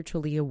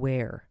spiritually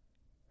aware,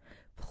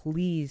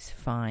 please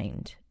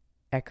find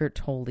Eckhart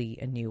Tolle,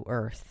 A New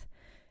Earth,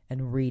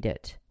 and read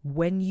it.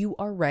 When you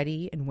are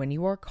ready and when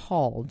you are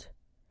called,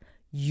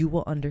 you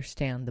will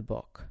understand the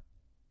book.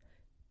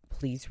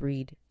 Please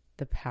read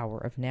The Power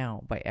of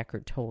Now by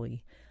Eckhart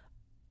Tolle.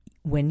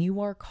 When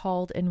you are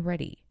called and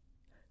ready,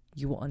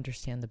 you will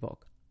understand the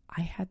book.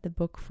 I had the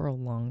book for a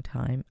long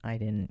time. I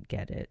didn't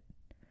get it.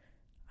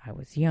 I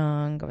was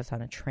young. I was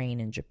on a train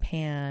in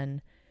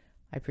Japan.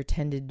 I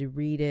pretended to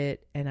read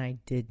it, and I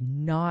did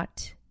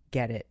not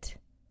get it.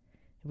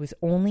 It was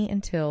only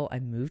until I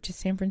moved to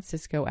San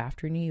Francisco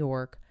after New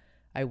York.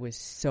 I was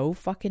so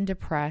fucking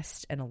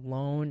depressed and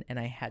alone, and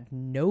I had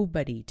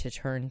nobody to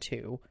turn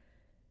to.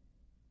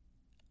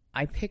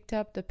 I picked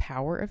up The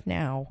Power of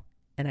Now,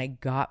 and I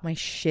got my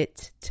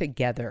shit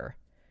together.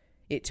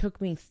 It took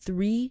me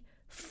 3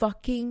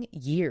 fucking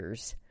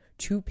years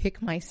to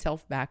pick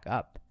myself back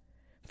up.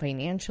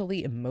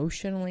 Financially,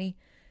 emotionally.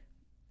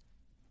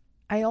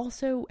 I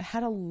also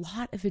had a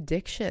lot of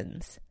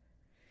addictions,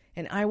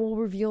 and I will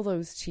reveal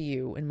those to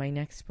you in my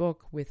next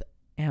book with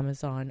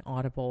Amazon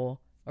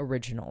Audible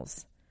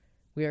Originals.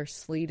 We are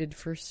slated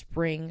for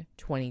spring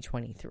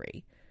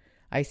 2023.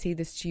 I say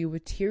this to you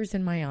with tears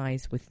in my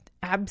eyes, with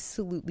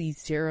absolutely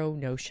zero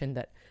notion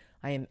that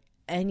I am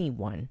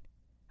anyone.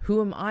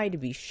 Who am I to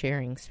be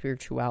sharing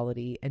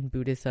spirituality and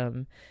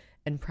Buddhism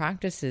and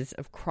practices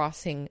of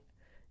crossing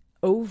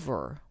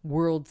over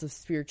worlds of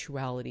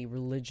spirituality,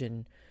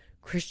 religion,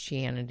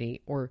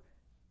 Christianity, or,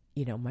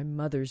 my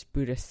mother's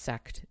Buddhist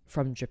sect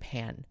from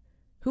Japan?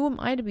 Who am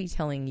I to be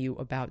telling you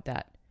about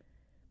that?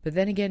 But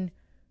then again,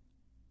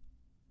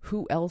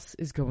 Who else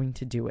is going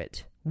to do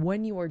it?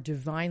 When you are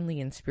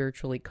divinely and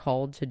spiritually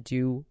called to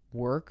do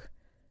work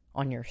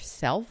on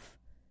yourself,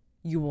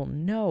 you will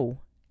know,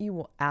 you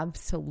will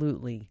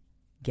absolutely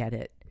get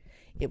it.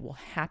 It will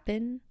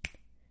happen,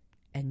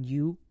 and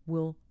you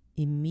will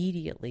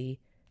immediately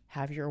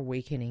have your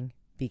awakening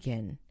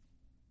begin.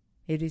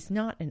 It is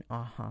not an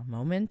aha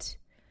moment.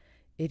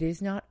 It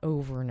is not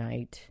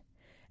overnight,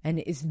 and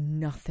it is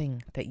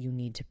nothing that you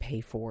need to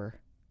pay for.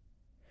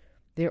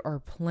 There are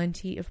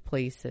plenty of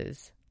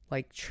places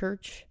like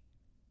church,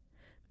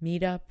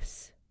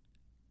 meetups,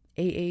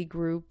 AA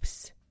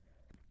groups,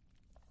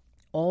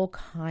 all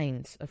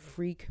kinds of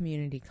free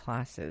community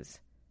classes.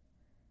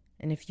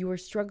 And if you are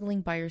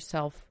struggling by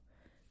yourself,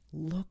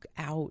 look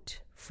out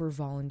for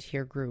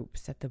volunteer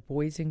groups at the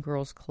Boys and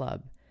Girls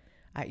Club,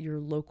 at your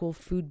local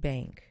food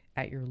bank,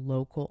 at your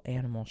local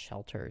animal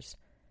shelters.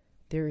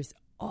 There is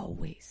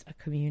always a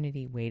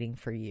community waiting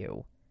for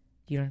you.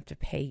 You don't have to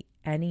pay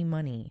any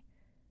money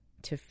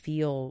to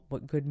feel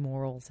what good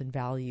morals and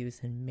values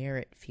and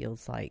merit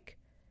feels like.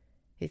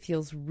 It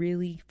feels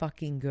really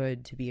fucking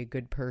good to be a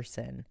good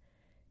person.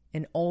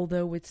 And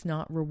although it's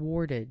not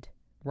rewarded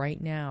right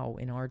now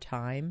in our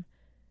time,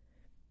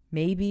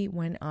 maybe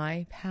when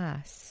I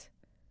pass,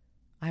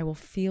 I will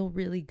feel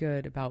really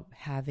good about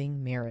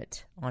having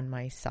merit on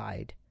my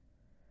side.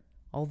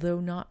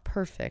 Although not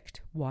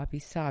perfect,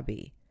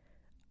 wabi-sabi,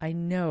 I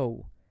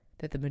know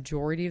that the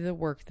majority of the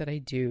work that I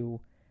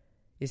do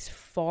is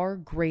far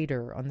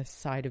greater on the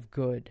side of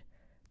good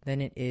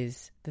than it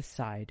is the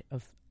side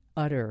of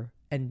utter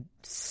and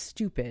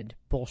stupid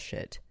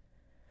bullshit.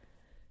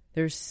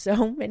 There's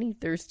so many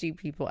thirsty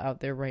people out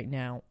there right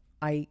now.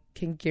 I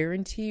can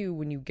guarantee you,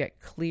 when you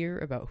get clear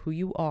about who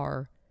you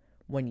are,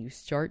 when you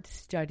start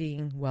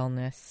studying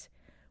wellness,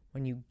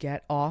 when you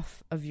get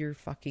off of your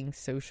fucking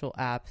social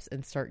apps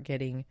and start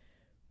getting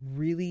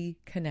really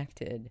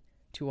connected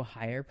to a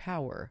higher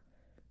power,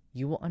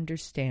 you will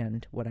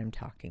understand what I'm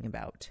talking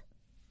about.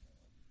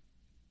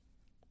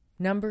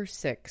 Number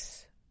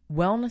 6,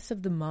 wellness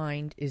of the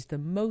mind is the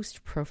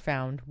most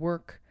profound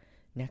work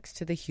next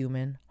to the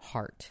human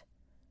heart.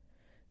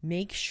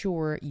 Make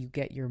sure you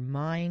get your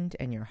mind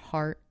and your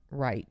heart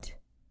right.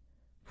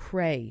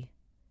 Pray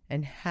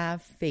and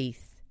have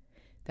faith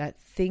that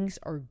things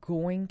are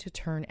going to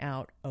turn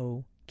out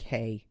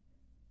okay.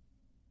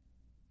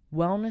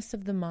 Wellness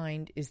of the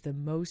mind is the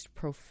most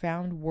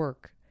profound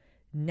work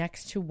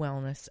next to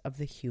wellness of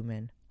the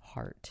human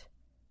heart.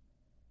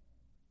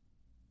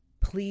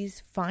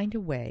 Please find a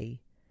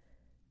way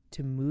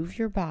to move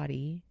your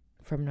body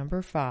from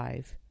number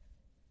 5,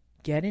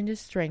 get into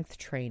strength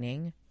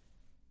training,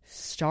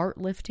 start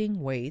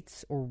lifting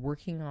weights or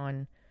working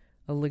on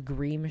a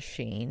Legree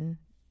machine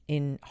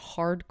in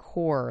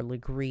hardcore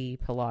Legree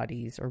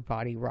Pilates or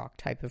body rock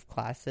type of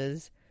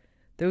classes.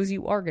 Those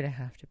you are going to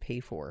have to pay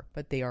for,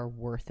 but they are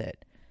worth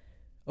it.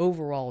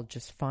 Overall,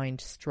 just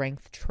find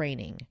strength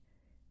training.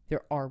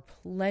 There are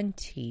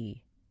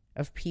plenty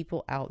of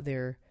people out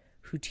there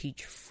who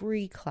teach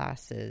free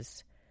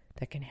classes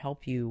that can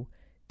help you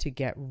to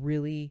get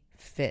really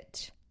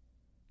fit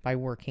by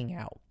working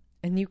out.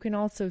 And you can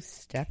also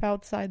step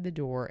outside the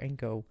door and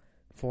go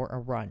for a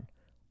run.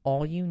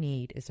 All you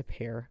need is a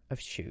pair of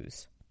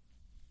shoes.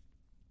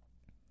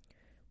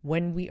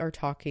 When we are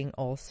talking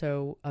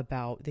also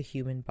about the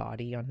human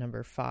body on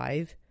number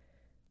 5,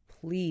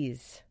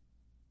 please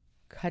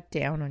cut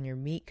down on your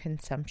meat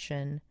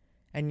consumption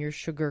and your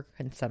sugar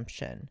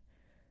consumption.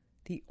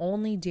 The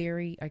only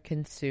dairy I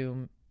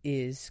consume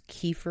is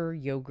kefir,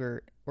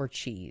 yogurt, or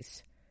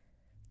cheese.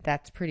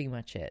 That's pretty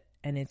much it,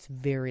 and it's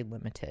very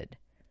limited.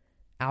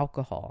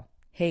 Alcohol.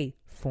 Hey,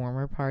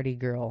 former party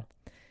girl.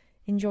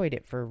 Enjoyed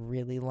it for a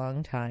really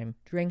long time.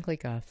 Drank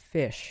like a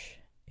fish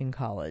in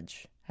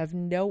college. Have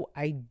no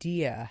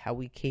idea how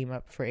we came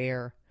up for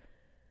air.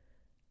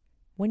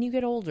 When you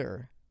get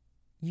older,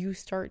 you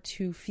start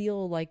to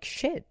feel like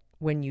shit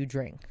when you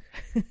drink.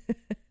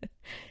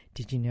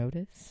 Did you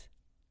notice?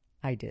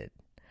 I did.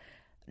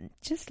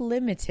 Just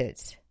limit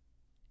it.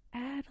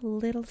 Add a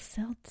little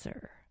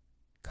seltzer.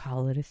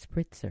 Call it a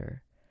spritzer.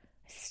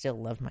 I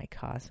still love my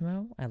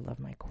Cosmo. I love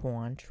my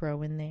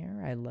Cointreau in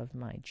there. I love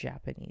my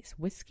Japanese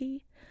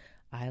whiskey.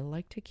 I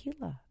like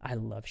tequila. I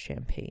love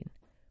champagne.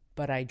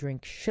 But I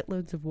drink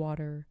shitloads of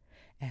water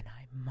and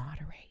I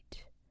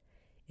moderate.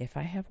 If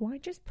I have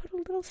wine, just put a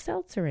little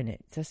seltzer in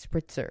it. It's a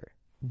spritzer.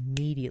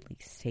 Immediately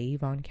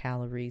save on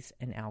calories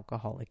and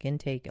alcoholic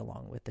intake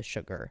along with the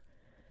sugar.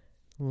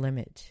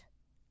 Limit.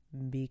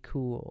 Be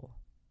cool.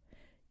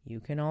 You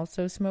can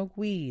also smoke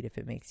weed if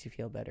it makes you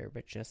feel better,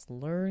 but just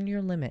learn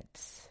your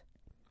limits.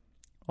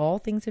 All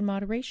things in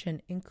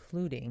moderation,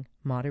 including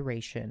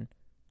moderation.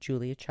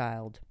 Julia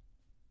Child.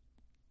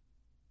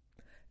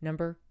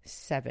 Number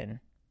 7.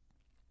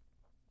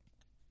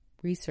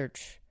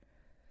 Research.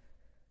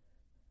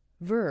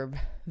 Verb,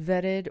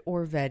 vetted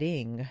or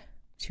vetting,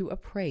 to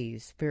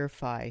appraise,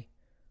 verify,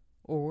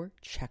 or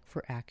check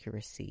for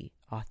accuracy,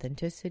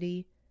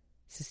 authenticity,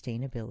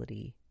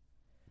 sustainability.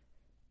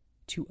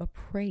 To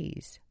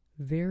appraise,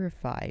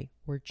 verify,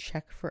 or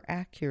check for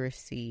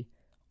accuracy,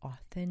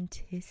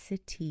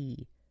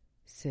 authenticity,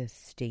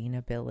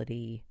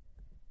 sustainability.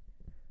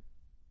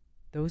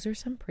 Those are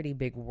some pretty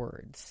big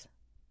words.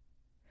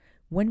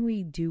 When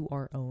we do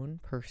our own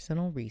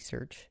personal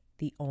research,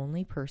 the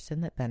only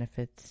person that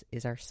benefits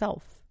is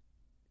ourself.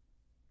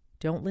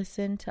 Don't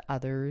listen to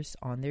others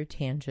on their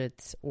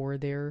tangents or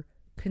their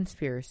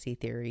conspiracy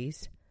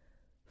theories.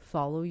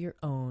 Follow your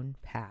own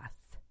path.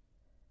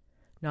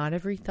 Not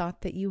every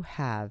thought that you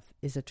have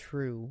is a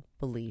true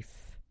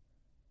belief.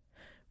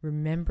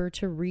 Remember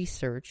to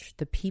research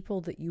the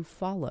people that you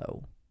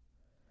follow.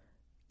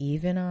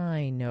 Even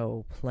I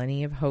know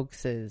plenty of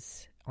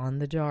hoaxes on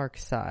the dark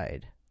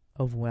side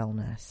of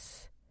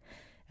wellness,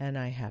 and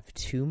I have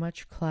too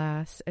much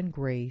class and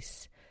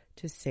grace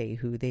to say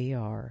who they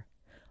are.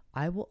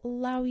 I will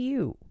allow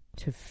you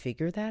to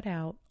figure that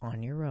out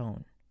on your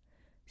own.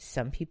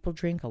 Some people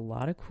drink a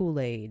lot of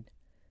Kool-Aid.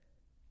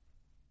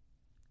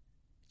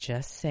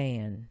 Just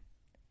saying,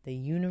 the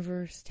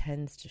universe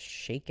tends to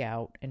shake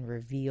out and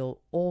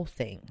reveal all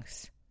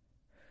things.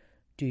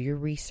 Do your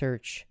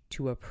research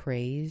to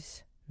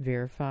appraise,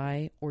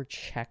 verify, or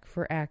check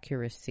for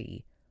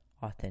accuracy,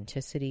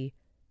 authenticity,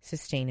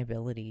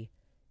 sustainability,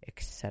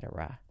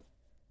 etc.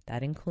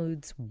 That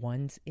includes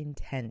one's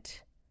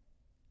intent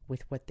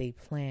with what they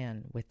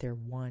plan with their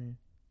one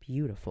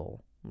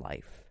beautiful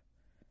life.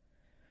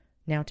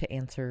 Now to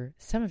answer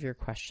some of your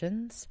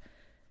questions,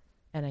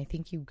 and I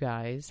thank you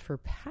guys for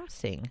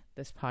passing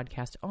this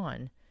podcast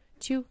on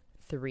to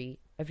 3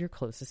 of your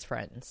closest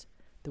friends.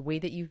 The way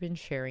that you've been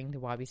sharing the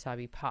Wabi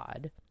Sabi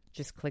pod,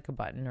 just click a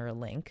button or a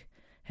link,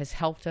 has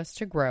helped us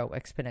to grow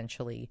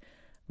exponentially.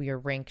 We are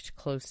ranked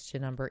close to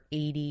number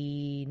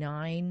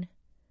 89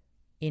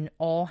 in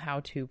all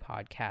how-to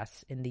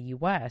podcasts in the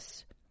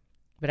U.S.,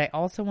 but I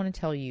also want to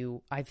tell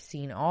you, I've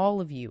seen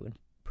all of you in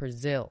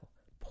Brazil,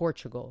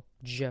 Portugal,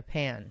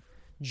 Japan,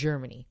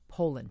 Germany,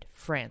 Poland,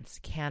 France,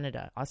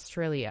 Canada,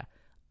 Australia.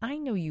 I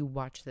know you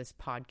watch this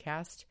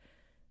podcast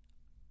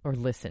or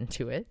listen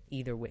to it.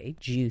 Either way,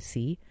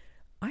 juicy.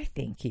 I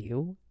thank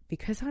you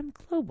because I'm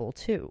global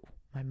too.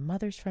 My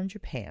mother's from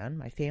Japan.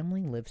 My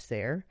family lives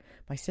there.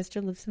 My sister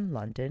lives in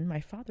London.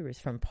 My father is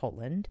from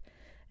Poland.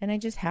 And I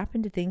just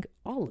happen to think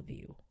all of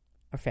you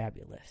are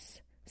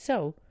fabulous.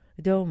 So,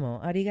 domo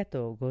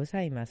arigatou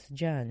gozaimasu.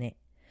 Ja ne.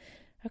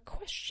 A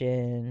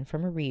question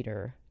from a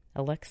reader,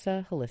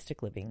 Alexa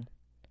Holistic Living.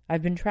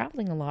 I've been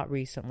traveling a lot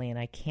recently and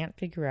I can't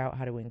figure out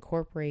how to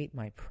incorporate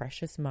my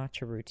precious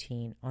matcha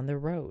routine on the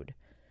road.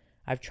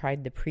 I've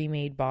tried the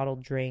pre-made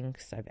bottled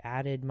drinks. I've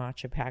added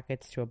matcha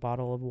packets to a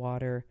bottle of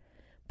water.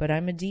 But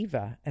I'm a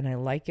diva and I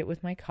like it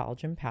with my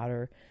collagen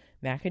powder,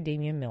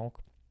 macadamia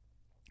milk,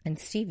 and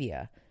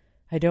stevia.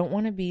 I don't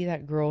want to be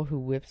that girl who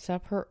whips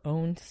up her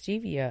own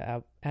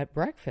stevia at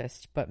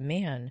breakfast, but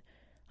man,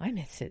 I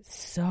miss it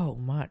so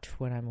much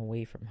when I'm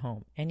away from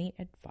home. Any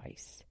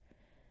advice?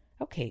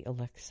 Okay,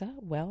 Alexa,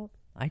 well,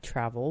 I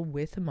travel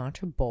with a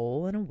matcha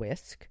bowl and a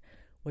whisk,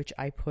 which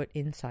I put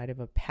inside of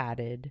a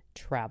padded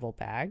travel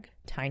bag,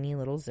 tiny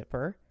little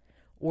zipper,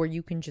 or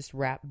you can just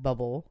wrap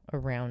bubble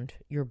around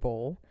your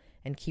bowl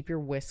and keep your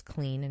whisk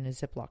clean in a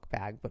Ziploc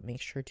bag, but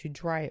make sure to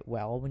dry it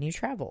well when you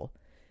travel.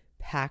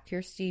 Pack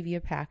your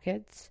stevia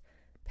packets,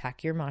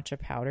 pack your matcha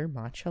powder,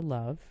 Matcha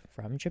Love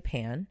from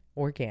Japan,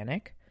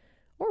 organic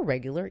or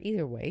regular,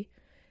 either way,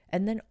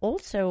 and then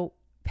also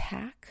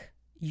pack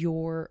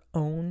your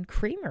own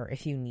creamer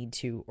if you need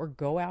to, or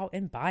go out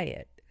and buy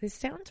it. This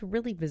sounds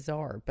really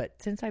bizarre,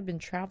 but since I've been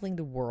traveling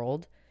the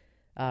world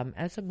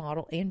as a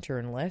model and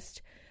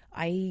journalist,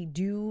 I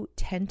do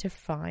tend to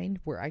find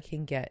where I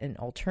can get an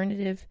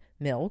alternative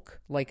milk,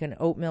 like an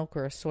oat milk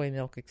or a soy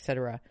milk,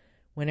 etc.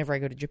 Whenever I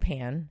go to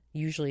Japan,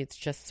 usually it's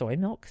just soy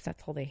milk because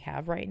that's all they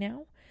have right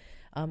now.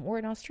 Or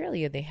in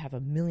Australia, they have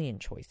a million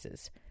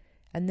choices.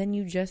 And then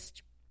you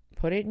just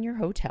put it in your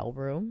hotel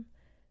room,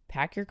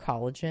 pack your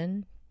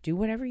collagen, do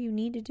whatever you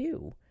need to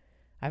do.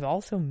 I've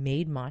also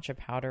made matcha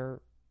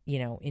powder,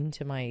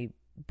 into my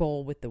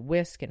bowl with the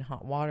whisk and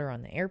hot water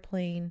on the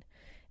airplane.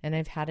 And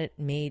I've had it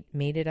made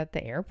it at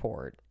the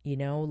airport.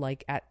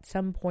 Like at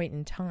some point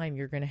in time,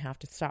 you're going to have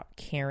to stop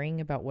caring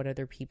about what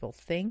other people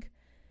think.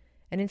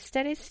 And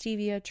instead of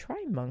stevia,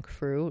 try monk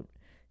fruit.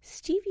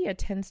 Stevia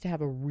tends to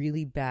have a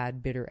really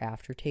bad bitter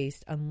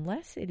aftertaste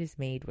unless it is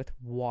made with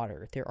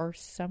water. There are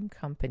some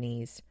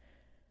companies,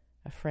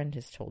 a friend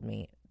has told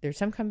me, there's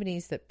some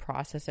companies that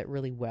process it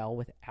really well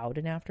without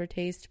an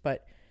aftertaste,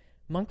 but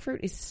monk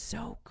fruit is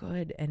so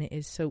good and it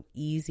is so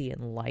easy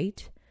and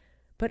light.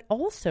 But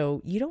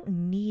also, you don't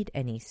need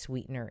any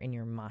sweetener in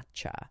your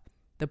matcha.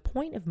 The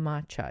point of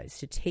matcha is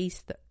to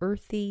taste the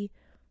earthy,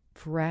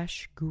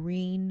 fresh,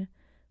 green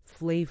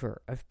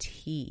flavor of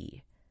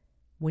tea.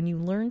 When you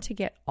learn to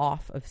get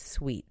off of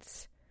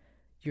sweets,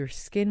 your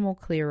skin will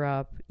clear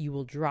up, you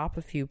will drop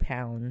a few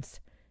pounds,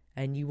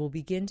 and you will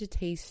begin to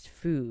taste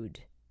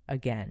food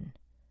again.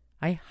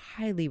 I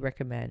highly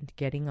recommend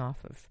getting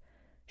off of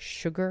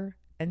sugar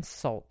and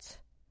salt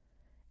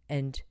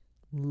and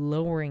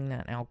lowering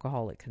that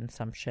alcoholic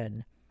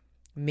consumption,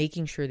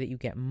 making sure that you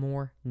get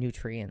more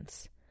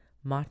nutrients.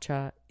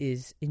 Matcha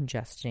is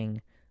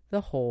ingesting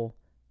the whole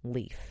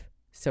leaf.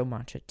 So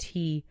matcha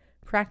tea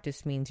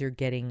practice means you're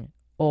getting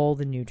all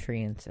the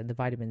nutrients and the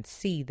vitamin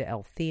C, the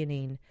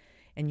L-theanine,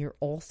 and you're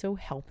also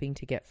helping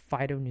to get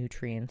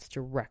phytonutrients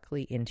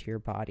directly into your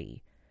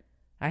body.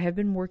 I have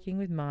been working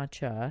with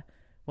matcha.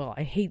 Well,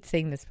 I hate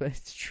saying this, but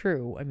it's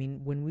true. I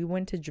mean, when we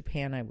went to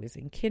Japan, I was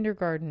in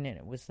kindergarten, and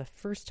it was the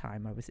first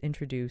time I was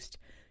introduced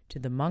to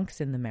the monks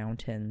in the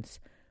mountains,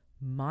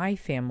 my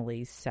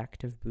family's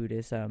sect of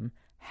Buddhism,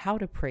 how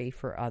to pray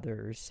for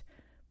others,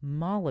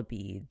 mala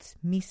beads,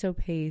 miso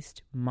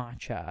paste,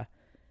 matcha.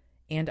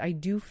 And I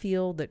do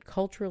feel that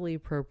culturally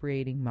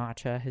appropriating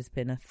matcha has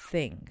been a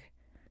thing.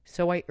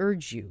 So I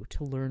urge you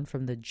to learn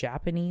from the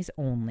Japanese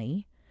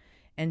only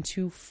and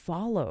to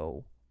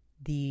follow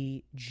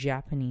the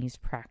Japanese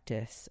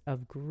practice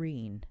of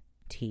green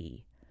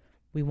tea.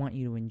 We want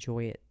you to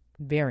enjoy it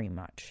very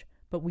much,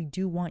 but we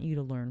do want you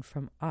to learn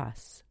from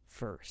us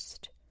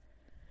first.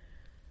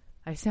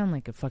 I sound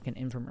like a fucking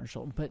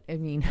infomercial, but I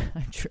mean,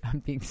 I'm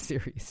being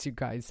serious, you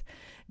guys.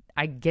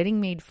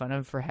 Getting made fun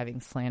of for having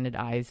slanted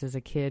eyes as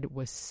a kid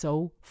was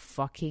so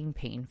fucking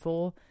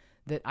painful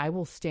that I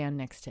will stand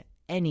next to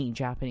any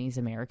Japanese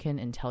American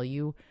and tell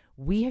you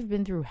we have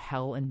been through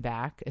hell and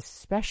back,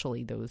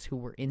 especially those who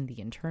were in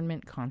the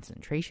internment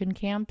concentration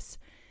camps.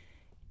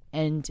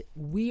 And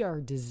we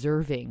are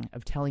deserving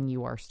of telling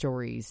you our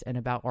stories and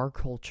about our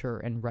culture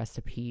and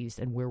recipes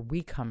and where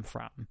we come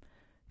from,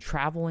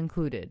 travel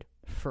included,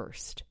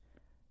 first.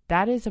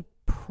 That is a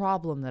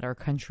problem that our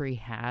country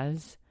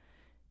has.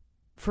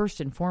 First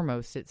and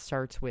foremost, it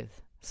starts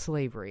with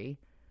slavery,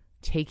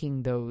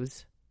 taking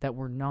those that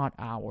were not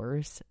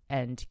ours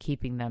and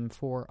keeping them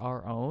for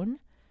our own.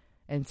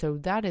 And so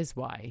that is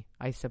why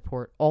I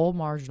support all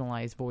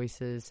marginalized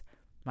voices,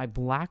 my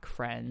Black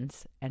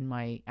friends and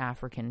my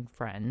African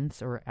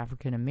friends or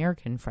African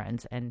American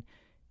friends, and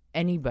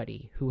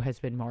anybody who has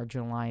been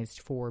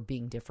marginalized for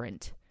being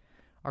different.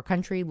 Our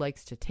country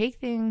likes to take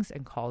things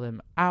and call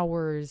them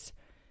ours.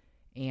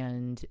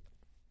 And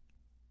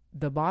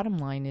the bottom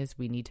line is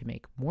we need to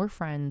make more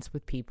friends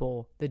with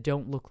people that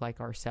don't look like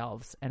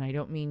ourselves. And I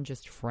don't mean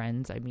just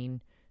friends. I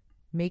mean,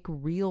 make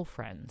real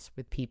friends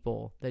with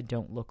people that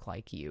don't look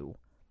like you.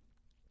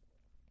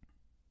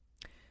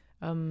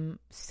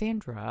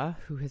 Sandra,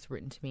 who has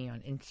written to me on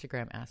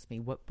Instagram, asked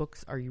me, what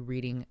books are you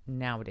reading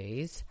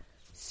nowadays?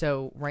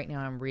 So right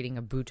now I'm reading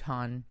a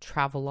Bhutan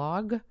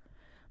travelogue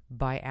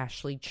by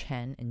Ashley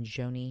Chen and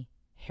Joni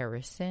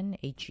Harrison,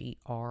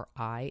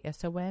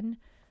 Herison,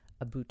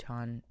 a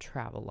Bhutan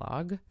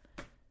travelogue.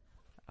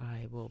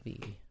 I will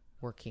be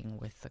working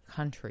with the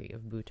country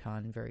of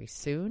Bhutan very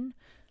soon.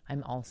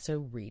 I'm also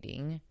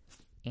reading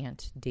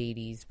Aunt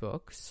Deity's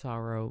book,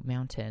 Sorrow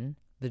Mountain,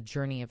 The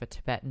Journey of a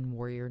Tibetan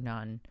Warrior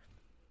Nun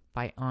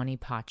by Ani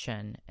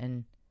Pachen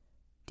and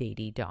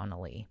Deity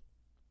Donnelly.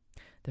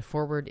 The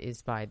foreword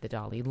is by the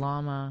Dalai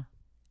Lama,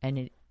 and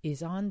it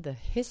is on the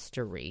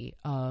history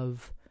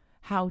of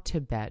how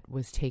Tibet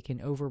was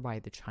taken over by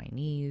the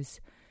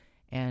Chinese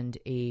and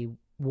a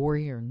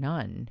warrior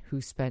nun who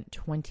spent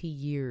 20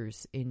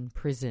 years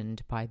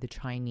imprisoned by the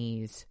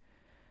Chinese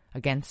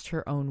against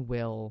her own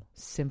will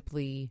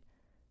simply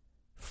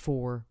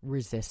for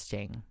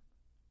resisting.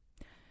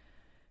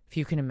 If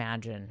you can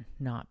imagine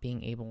not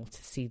being able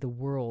to see the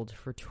world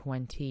for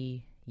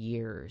 20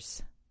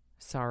 years.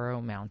 Sorrow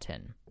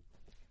Mountain.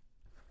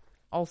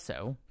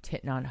 Also,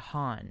 Thich Nhat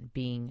Hanh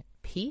being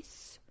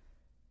peace,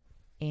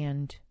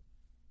 and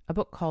a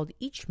book called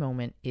Each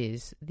Moment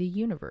is the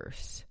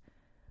Universe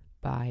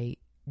by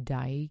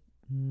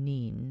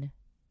Dainin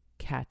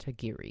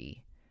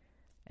Katagiri.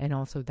 And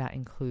also that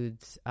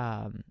includes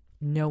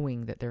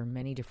knowing that there are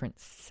many different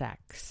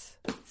sects,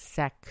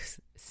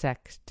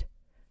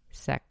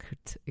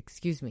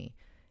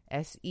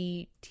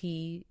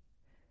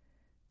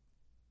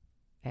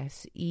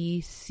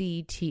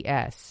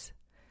 S-E-C-T-S.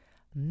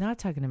 I'm not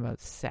talking about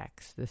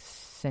sex, the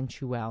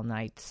sensual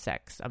night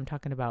sex. I'm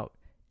talking about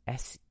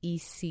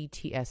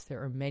S-E-C-T-S.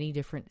 There are many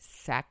different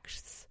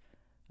sects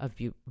of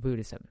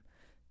Buddhism.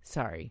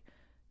 Sorry.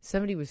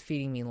 Somebody was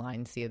feeding me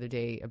lines the other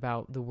day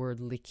about the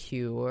word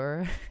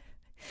liqueur.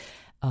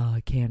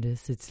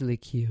 Candace, it's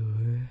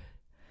liqueur.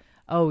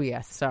 Oh,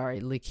 yes,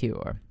 sorry,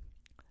 liqueur.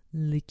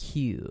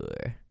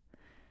 Liqueur.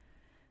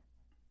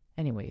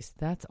 Anyways,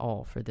 that's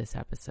all for this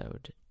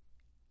episode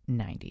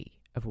 90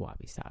 of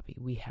Wabi Sabi.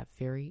 We have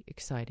very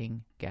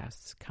exciting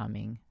guests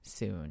coming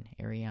soon.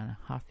 Ariana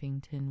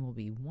Huffington will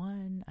be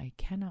one. I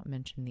cannot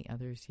mention the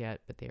others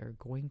yet, but they are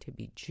going to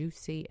be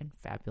juicy and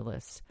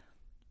fabulous.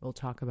 We'll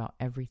talk about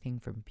everything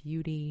from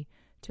beauty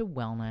to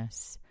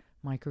wellness,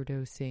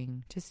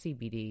 microdosing to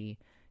CBD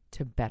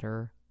to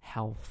better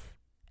health,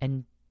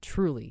 and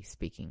truly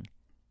speaking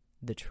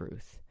the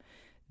truth.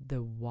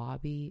 The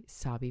Wabi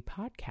Sabi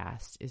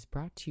podcast is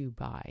brought to you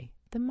by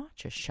The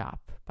Matcha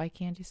Shop by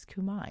Candice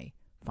Kumai.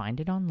 Find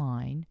it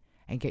online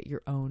and get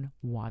your own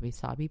Wabi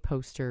Sabi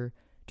poster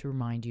to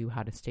remind you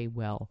how to stay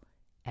well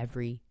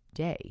every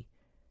day.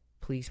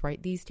 Please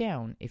write these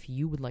down if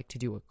you would like to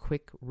do a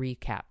quick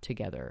recap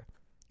together.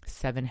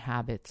 7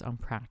 habits on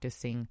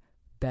practicing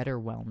better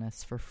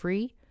wellness for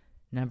free.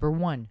 Number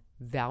 1,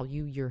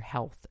 value your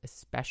health,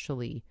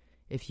 especially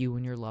if you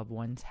and your loved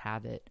ones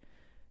have it.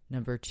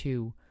 Number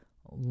 2,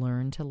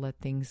 learn to let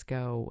things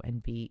go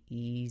and be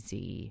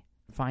easy.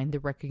 Find the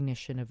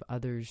recognition of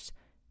others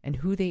and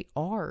who they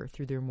are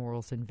through their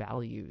morals and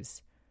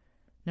values.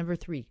 Number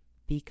 3,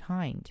 be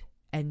kind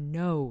and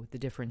know the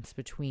difference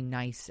between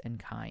nice and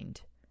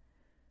kind.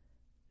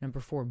 Number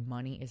 4,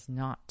 money is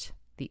not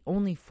the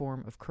only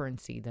form of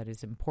currency that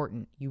is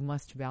important. You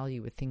must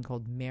value a thing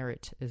called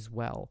merit as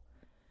well.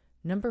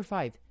 Number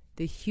 5,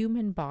 the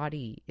human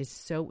body is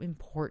so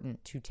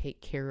important to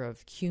take care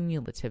of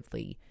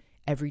cumulatively.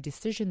 Every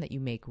decision that you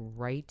make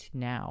right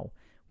now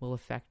will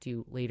affect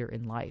you later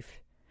in life.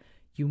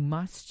 You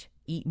must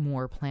eat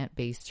more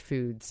plant-based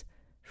foods,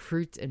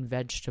 fruits and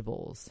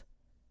vegetables.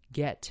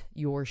 Get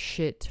your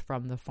shit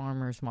from the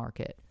farmer's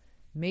market.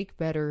 Make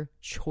better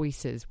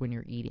choices when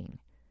you're eating.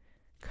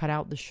 Cut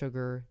out the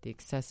sugar, the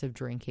excessive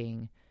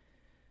drinking.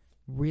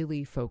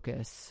 Really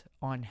focus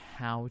on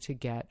how to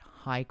get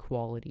high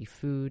quality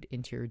food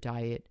into your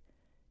diet.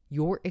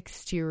 Your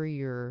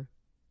exterior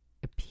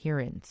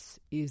appearance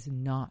is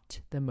not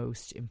the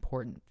most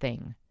important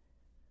thing.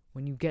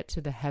 When you get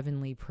to the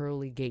heavenly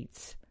pearly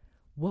gates,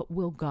 what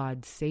will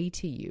God say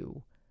to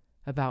you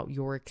about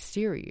your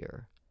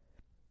exterior?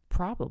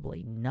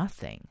 Probably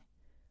nothing,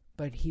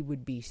 but he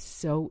would be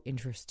so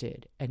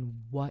interested in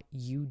what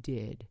you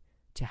did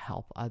to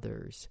help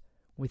others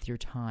with your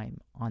time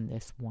on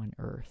this one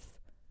earth.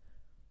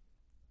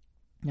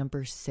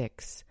 Number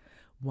 6,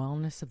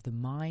 wellness of the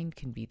mind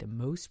can be the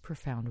most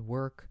profound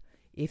work.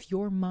 If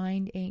your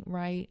mind ain't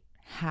right,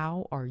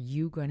 how are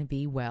you going to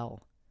be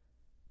well?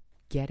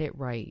 Get it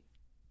right.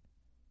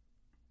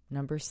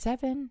 Number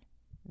 7,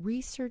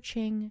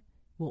 researching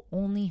will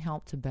only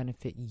help to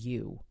benefit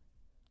you.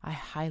 I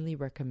highly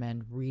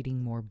recommend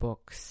reading more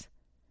books,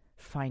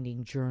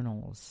 finding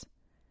journals,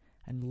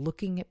 and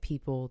looking at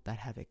people that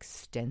have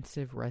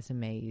extensive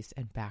resumes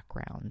and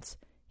backgrounds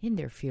in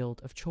their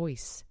field of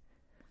choice.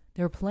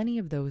 There are plenty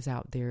of those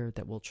out there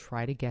that will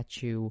try to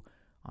get you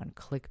on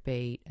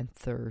clickbait and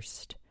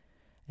thirst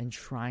and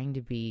trying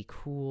to be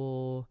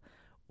cool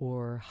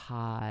or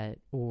hot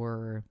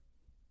or,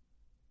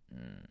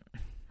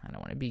 I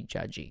don't want to be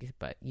judgy,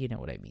 but you know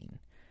what I mean.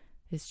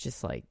 It's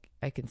just like,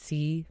 I can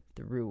see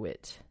through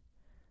it.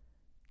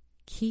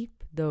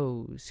 Keep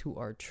those who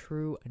are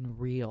true and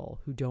real,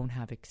 who don't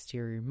have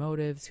exterior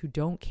motives, who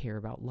don't care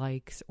about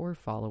likes or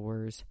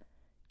followers.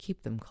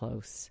 Keep them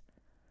close.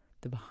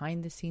 The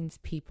behind-the-scenes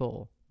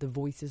people, the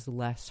voices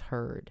less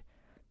heard,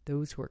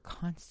 those who are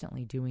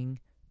constantly doing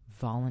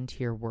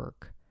volunteer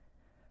work,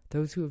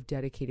 those who have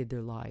dedicated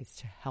their lives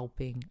to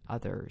helping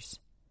others.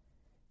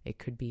 It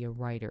could be a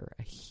writer,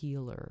 a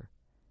healer.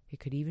 It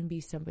could even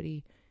be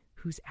somebody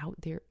who's out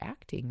there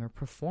acting or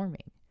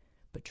performing,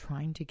 but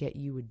trying to get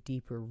you a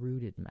deeper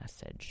rooted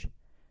message.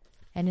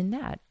 And in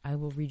that, I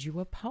will read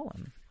you a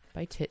poem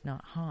by Thich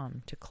Nhat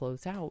Hanh to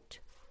close out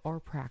our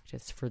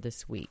practice for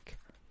this week.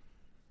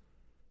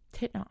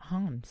 Thich Nhat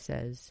Hanh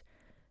says,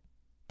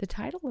 the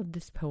title of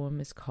this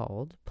poem is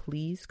called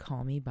Please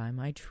Call Me By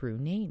My True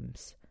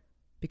Names,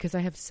 because I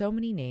have so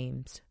many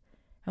names,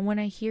 and when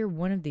I hear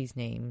one of these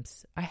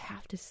names, I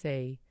have to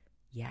say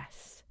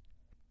yes.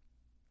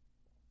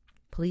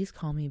 Please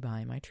call me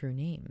by my true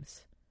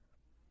names.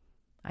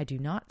 I do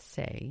not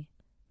say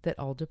that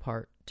I'll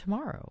depart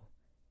tomorrow.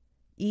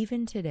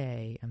 Even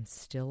today, I'm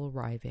still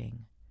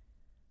arriving.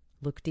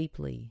 Look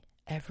deeply.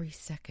 Every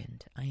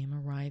second I am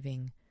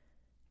arriving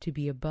to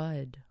be a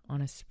bud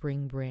on a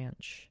spring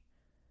branch,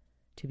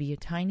 to be a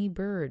tiny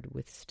bird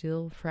with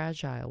still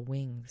fragile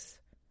wings,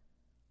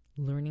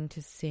 learning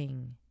to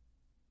sing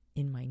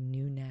in my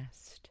new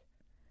nest,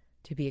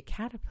 to be a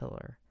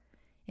caterpillar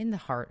in the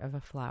heart of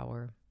a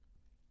flower,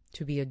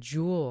 to be a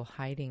jewel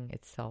hiding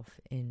itself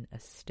in a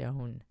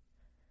stone.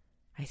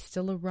 I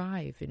still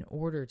arrive in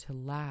order to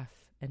laugh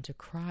and to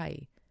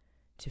cry,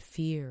 to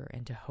fear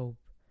and to hope.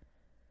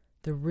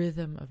 The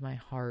rhythm of my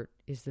heart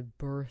is the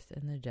birth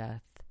and the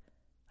death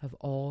of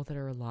all that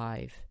are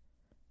alive.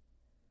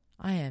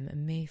 I am a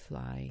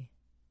mayfly,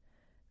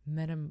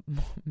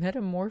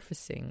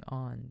 metamorphosing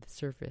on the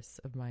surface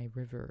of my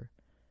river.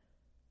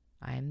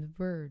 I am the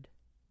bird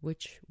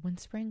which, when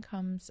spring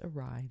comes,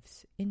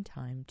 arrives in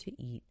time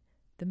to eat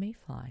the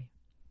mayfly.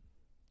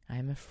 I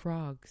am a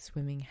frog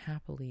swimming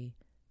happily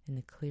in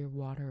the clear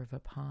water of a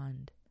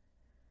pond.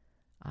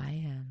 I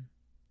am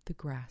the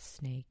grass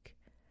snake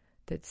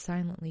that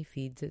silently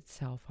feeds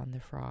itself on the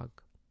frog.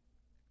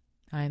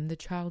 I am the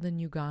child in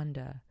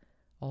Uganda,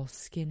 all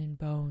skin and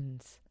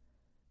bones,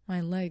 my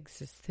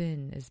legs as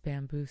thin as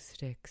bamboo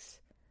sticks.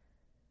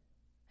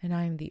 And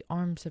I am the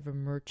arms of a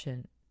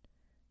merchant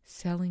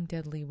selling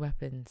deadly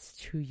weapons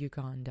to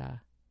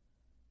Uganda.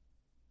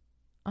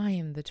 I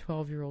am the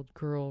 12-year-old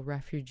girl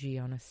refugee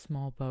on a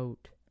small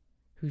boat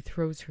who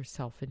throws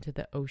herself into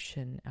the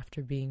ocean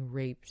after being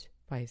raped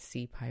by a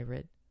sea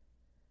pirate.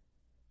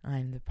 I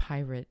am the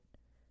pirate,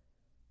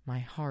 my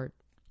heart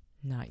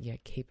not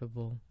yet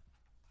capable.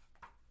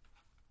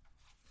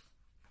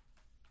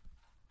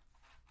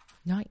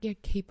 not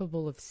yet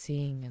capable of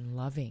seeing and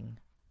loving.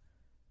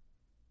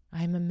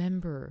 I am a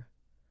member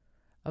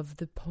of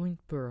the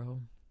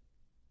Politburo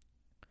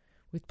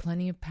with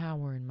plenty of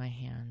power in my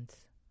hands.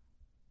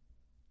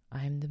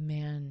 I am the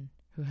man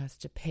who has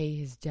to pay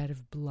his debt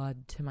of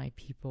blood to my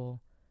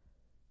people,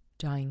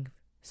 dying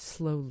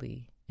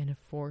slowly in a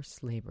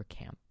forced labor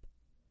camp.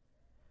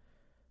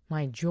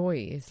 My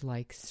joy is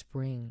like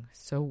spring,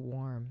 so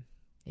warm,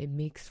 it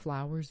makes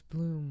flowers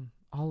bloom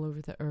all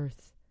over the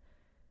earth.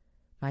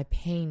 My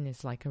pain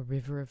is like a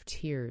river of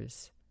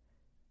tears,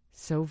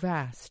 so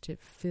vast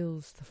it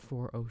fills the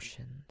 4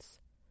 oceans.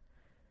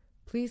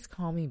 Please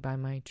call me by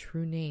my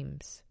true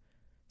names,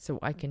 so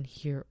I can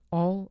hear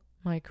all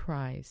my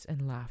cries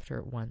and laughter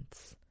at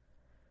once,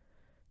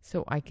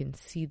 so I can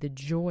see the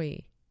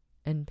joy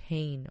and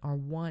pain are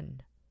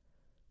one.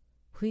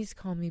 Please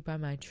call me by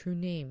my true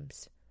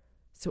names,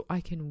 so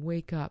I can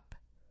wake up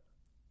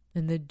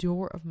and the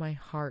door of my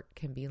heart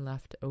can be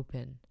left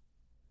open,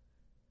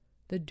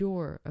 the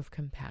door of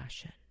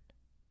compassion.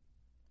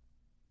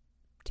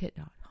 Thich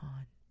Nhat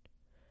Hanh,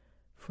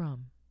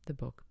 from the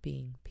book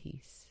Being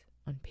Peace,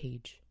 on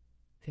page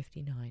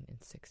 59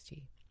 and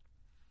 60.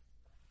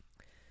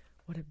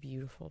 What a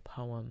beautiful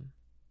poem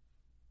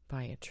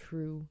by a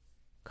true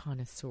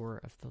connoisseur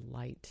of the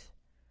light.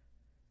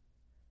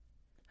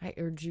 I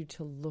urge you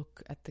to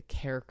look at the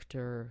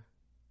character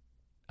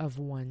of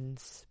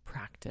one's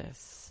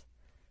practice,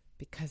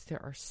 because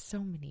there are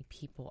so many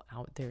people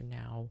out there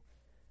now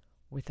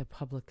with a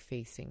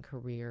public-facing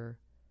career.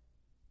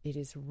 It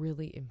is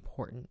really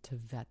important to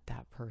vet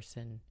that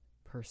person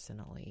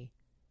personally,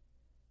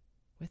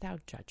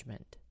 without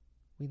judgment.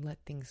 We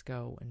let things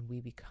go and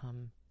we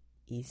become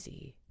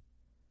easy.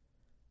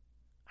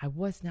 I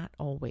was not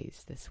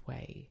always this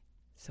way,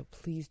 so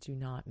please do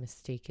not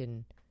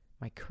mistaken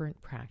my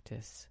current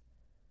practice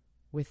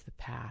with the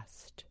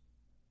past.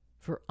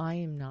 For I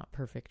am not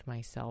perfect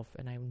myself,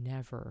 and I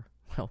never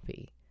will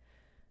be.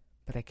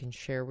 But I can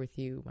share with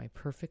you my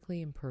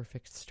perfectly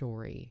imperfect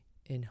story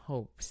in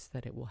hopes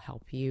that it will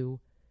help you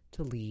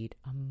to lead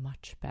a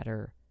much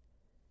better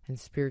and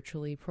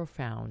spiritually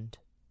profound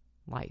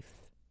life.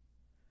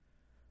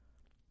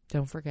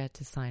 Don't forget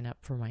to sign up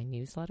for my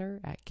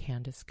newsletter at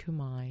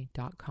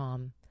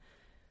CandiceKumai.com.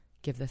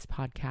 Give this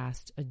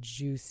podcast a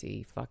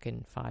juicy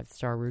fucking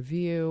 5-star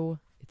review.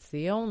 It's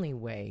the only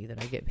way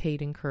that I get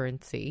paid in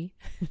currency.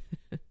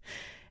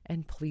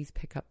 And please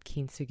pick up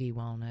Kintsugi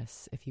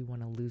Wellness if you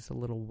want to lose a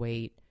little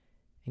weight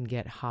and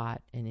get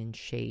hot and in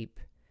shape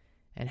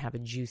and have a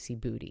juicy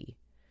booty.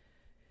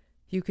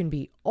 You can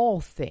be all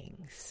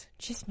things,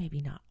 just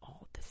maybe not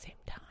all at the same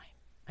time.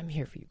 I'm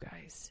here for you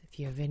guys. If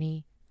you have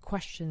any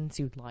questions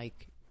you'd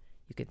like,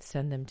 you can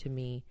send them to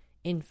me,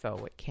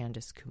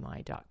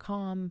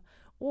 info@CandiceKumai.com,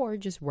 or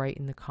just write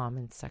in the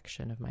comments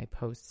section of my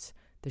posts.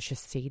 The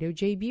Shiseido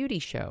J Beauty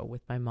Show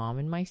with my mom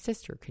and my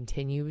sister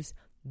continues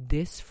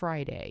this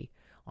Friday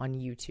on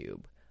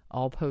YouTube.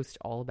 I'll post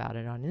all about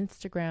it on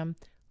Instagram.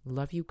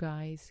 Love you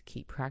guys.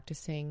 Keep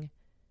practicing.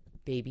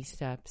 Baby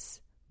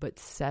steps, but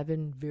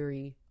 7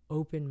 very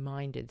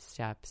open-minded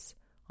steps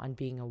on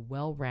being a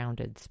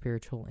well-rounded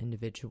spiritual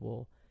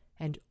individual.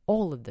 And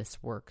all of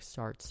this work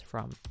starts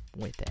from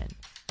within.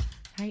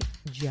 Hai,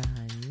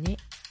 Janet,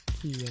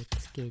 気を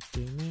つけて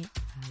ね。あ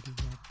り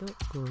が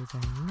とうござ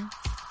いま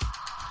す。